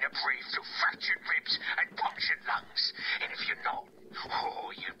trying to breathe through fractured ribs and punctured lungs. And if you're not,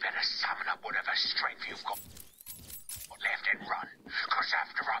 oh, you'd better summon up whatever strength you've got left and run. Because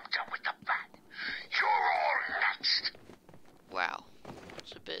after I'm done with the bat, you're all next. Wow.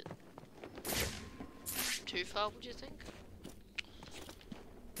 It's a bit... too far, would you think?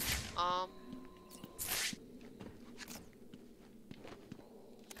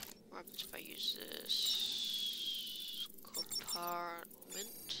 What happens if I use this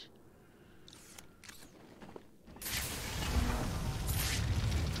compartment?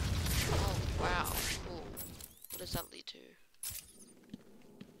 Oh wow, cool. What does that lead to?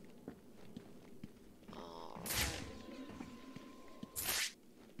 Oh.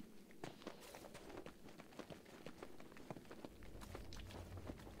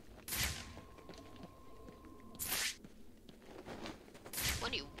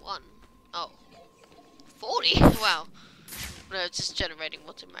 40? Wow. No, it's just generating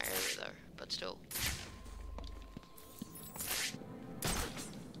what's in my area though, but still.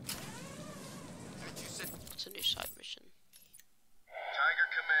 It's a new side mission. Tiger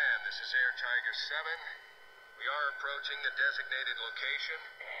Command, this is Air Tiger 7. We are approaching the designated location.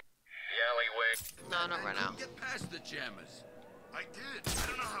 The alleyway. No, not right now. Get past the jammers. I did. I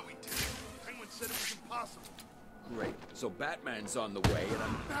don't know how we did it. Penguin said it was impossible. Great. So Batman's on the way, and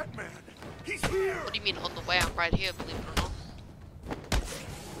I'm... Batman! He's here! What do you mean on the way? I'm right here, believe it or not.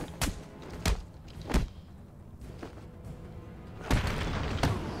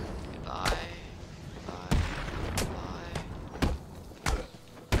 Goodbye. Bye. Bye.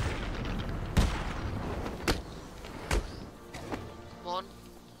 Come on.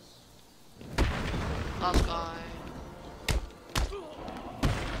 Last guy.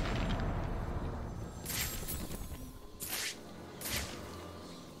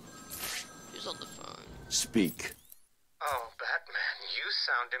 On the phone. Speak. Oh, Batman, you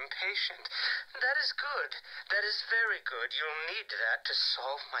sound impatient. That is good. That is very good. You'll need that to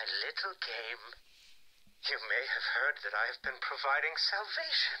solve my little game. You may have heard that I have been providing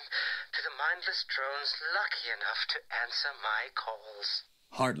salvation to the mindless drones lucky enough to answer my calls.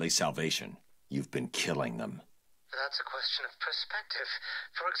 Hardly salvation. You've been killing them. That's a question of perspective.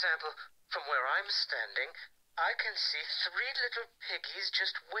 For example, from where I'm standing, I can see 3 little piggies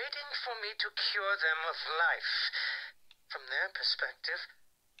just waiting for me to cure them of life. From their perspective,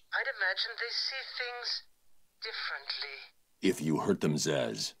 I'd imagine they see things differently. If you hurt them,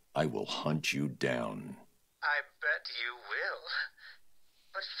 Zez, I will hunt you down. I bet you will.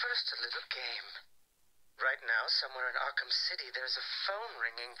 But first, a little game. Right now, somewhere in Arkham City, there's a phone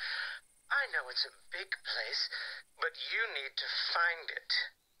ringing. I know it's a big place, but you need to find it.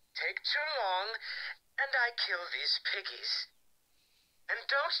 Take too long, and I kill these piggies. And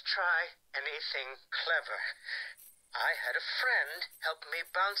don't try anything clever. I had a friend help me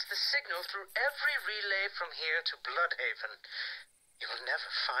bounce the signal through every relay from here to Bloodhaven. You'll never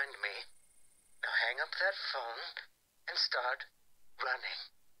find me. Now hang up that phone and start running.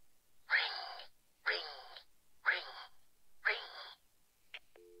 Ring, ring, ring, ring.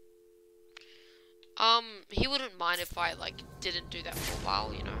 He wouldn't mind if I, like, didn't do that for a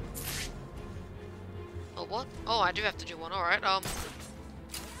while, you know. Oh, what? Oh, I do have to do one, alright, Do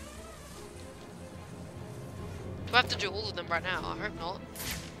I have to do all of them right now? I hope not.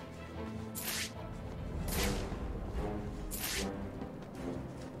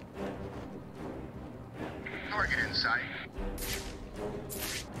 Target in sight.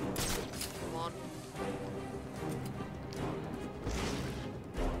 Come on.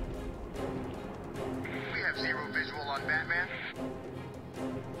 We have 0 visual on Batman.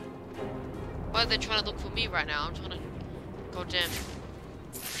 Why are they trying to look for me right now? I'm trying to goddamn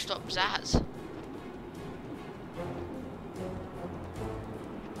stop Zaz.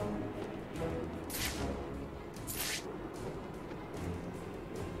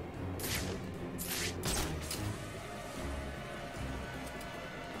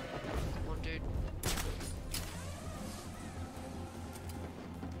 Come on, dude.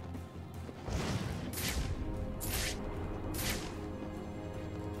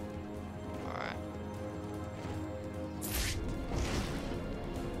 Alright.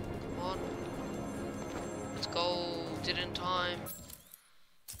 it in time.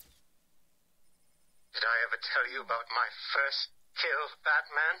 Did I ever tell you about my first kill,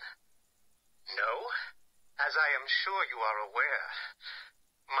 Batman? No? As I am sure you are aware,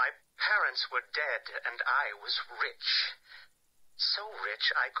 my parents were dead and I was rich. So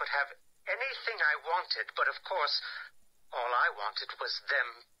rich I could have anything I wanted, but of course, all I wanted was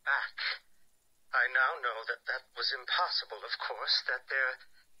them back. I now know that that was impossible, of course, that their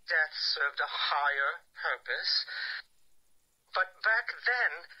death served a higher purpose. But back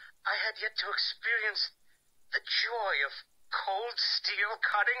then, I had yet to experience the joy of cold steel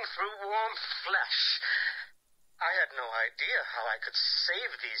cutting through warm flesh. I had no idea how I could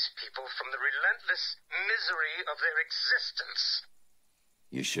save these people from the relentless misery of their existence.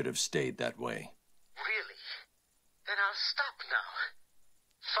 You should have stayed that way. Really? Then I'll stop now.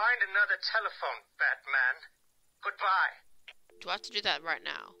 Find another telephone, Batman. Goodbye. Do I have to do that right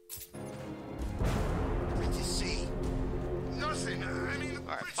now? What did you see? Nothing. I mean,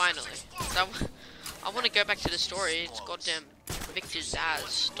 Alright, finally. I want to go back to the story. It's goddamn Victor Zaz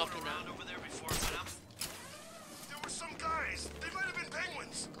stopping that. there were some guys. They might have been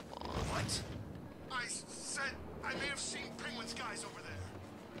penguins. Come on. What? I said I may have seen penguins guys over there.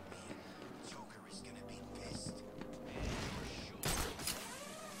 Joker is gonna be pissed.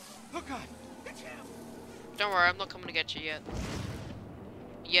 Look out! It's him! Don't worry, I'm not coming to get you yet.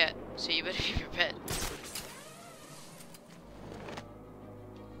 Yet. So you better be prepared.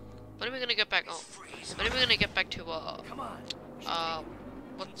 When are we gonna get back? Oh, when are we gonna get back to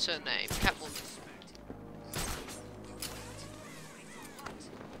what's her name? Catwoman.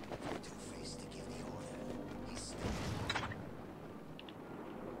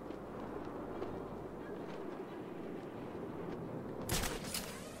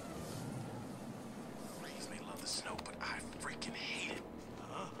 Please, may love the snow, but I freaking hate it.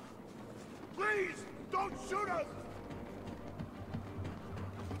 Huh? Please, don't shoot us!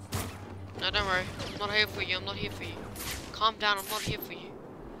 No, don't worry. I'm not here for you. I'm not here for you. Calm down. I'm not here for you.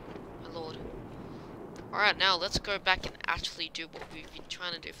 My lord. Alright, now let's go back and actually do what we've been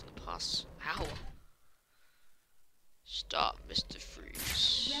trying to do for the past hour. Stop, Mr.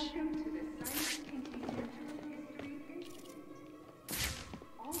 Freeze. Welcome to the site containing natural history incident.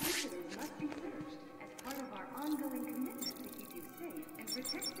 All visitors must be searched as part of our ongoing commitment to keep you safe and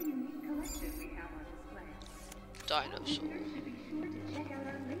protect the unique collection we have on display. Dinosaur. Visitors should be sure to check out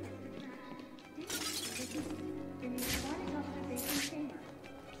our latest in the aquatic observation chamber.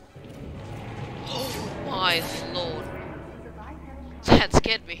 Oh my lord. That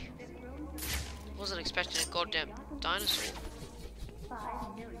scared me. Wasn't expecting a goddamn dinosaur.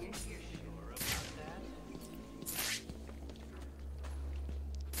 5 million years.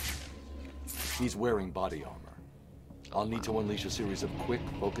 He's wearing body armor. I'll need to unleash a series of quick,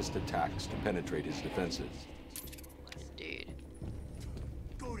 focused attacks to penetrate his defenses. Indeed.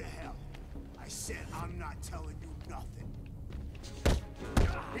 Go to hell. I said I'm not telling you nothing.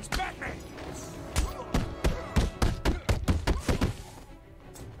 It's Batman!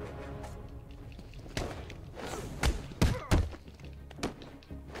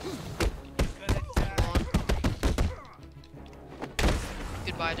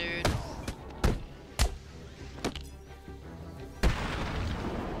 Goodbye, dude.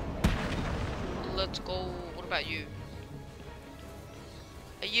 Let's go. What about you?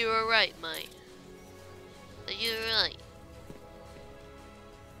 Are you alright, mate? Are you alright?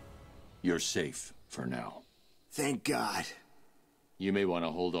 You're safe for now. Thank God. You may want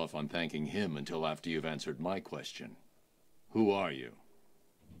to hold off on thanking him until after you've answered my question. Who are you?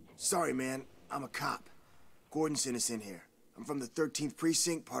 Sorry, man. I'm a cop. Gordon sent us in here. I'm from the 13th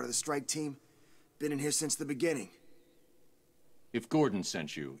Precinct, part of the strike team. Been in here since the beginning. If Gordon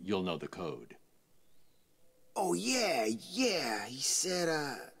sent you, you'll know the code. Oh, yeah. He said,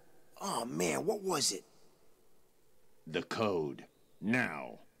 oh, man, what was it? The code.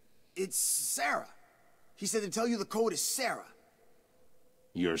 Now. It's Sarah. He said to tell you the code is Sarah.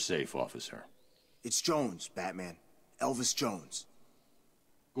 You're safe, officer. It's Jones, Batman. Elvis Jones.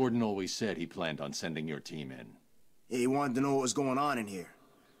 Gordon always said he planned on sending your team in. Yeah, he wanted to know what was going on in here.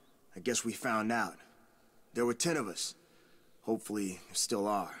 I guess we found out. There were 10 of us. Hopefully, there still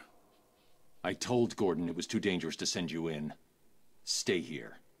are. I told Gordon it was too dangerous to send you in. Stay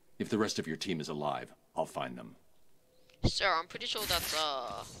here. If the rest of your team is alive, I'll find them. Sir, I'm pretty sure that's,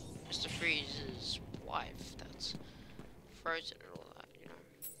 Mr. Freeze's wife that's frozen and all that, you know.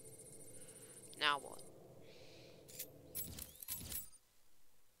 Now what?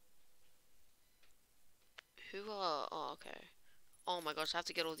 Who, oh, okay. Oh my gosh, I have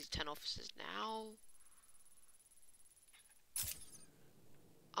to get all these 10 officers now?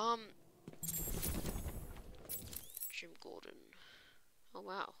 Jim Gordon. Oh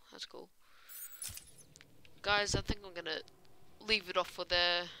wow, that's cool. Guys, I think I'm gonna leave it off for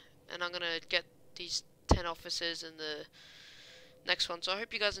there, and I'm gonna get these 10 officers in the next one. So I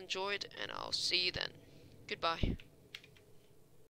hope you guys enjoyed, and I'll see you then. Goodbye.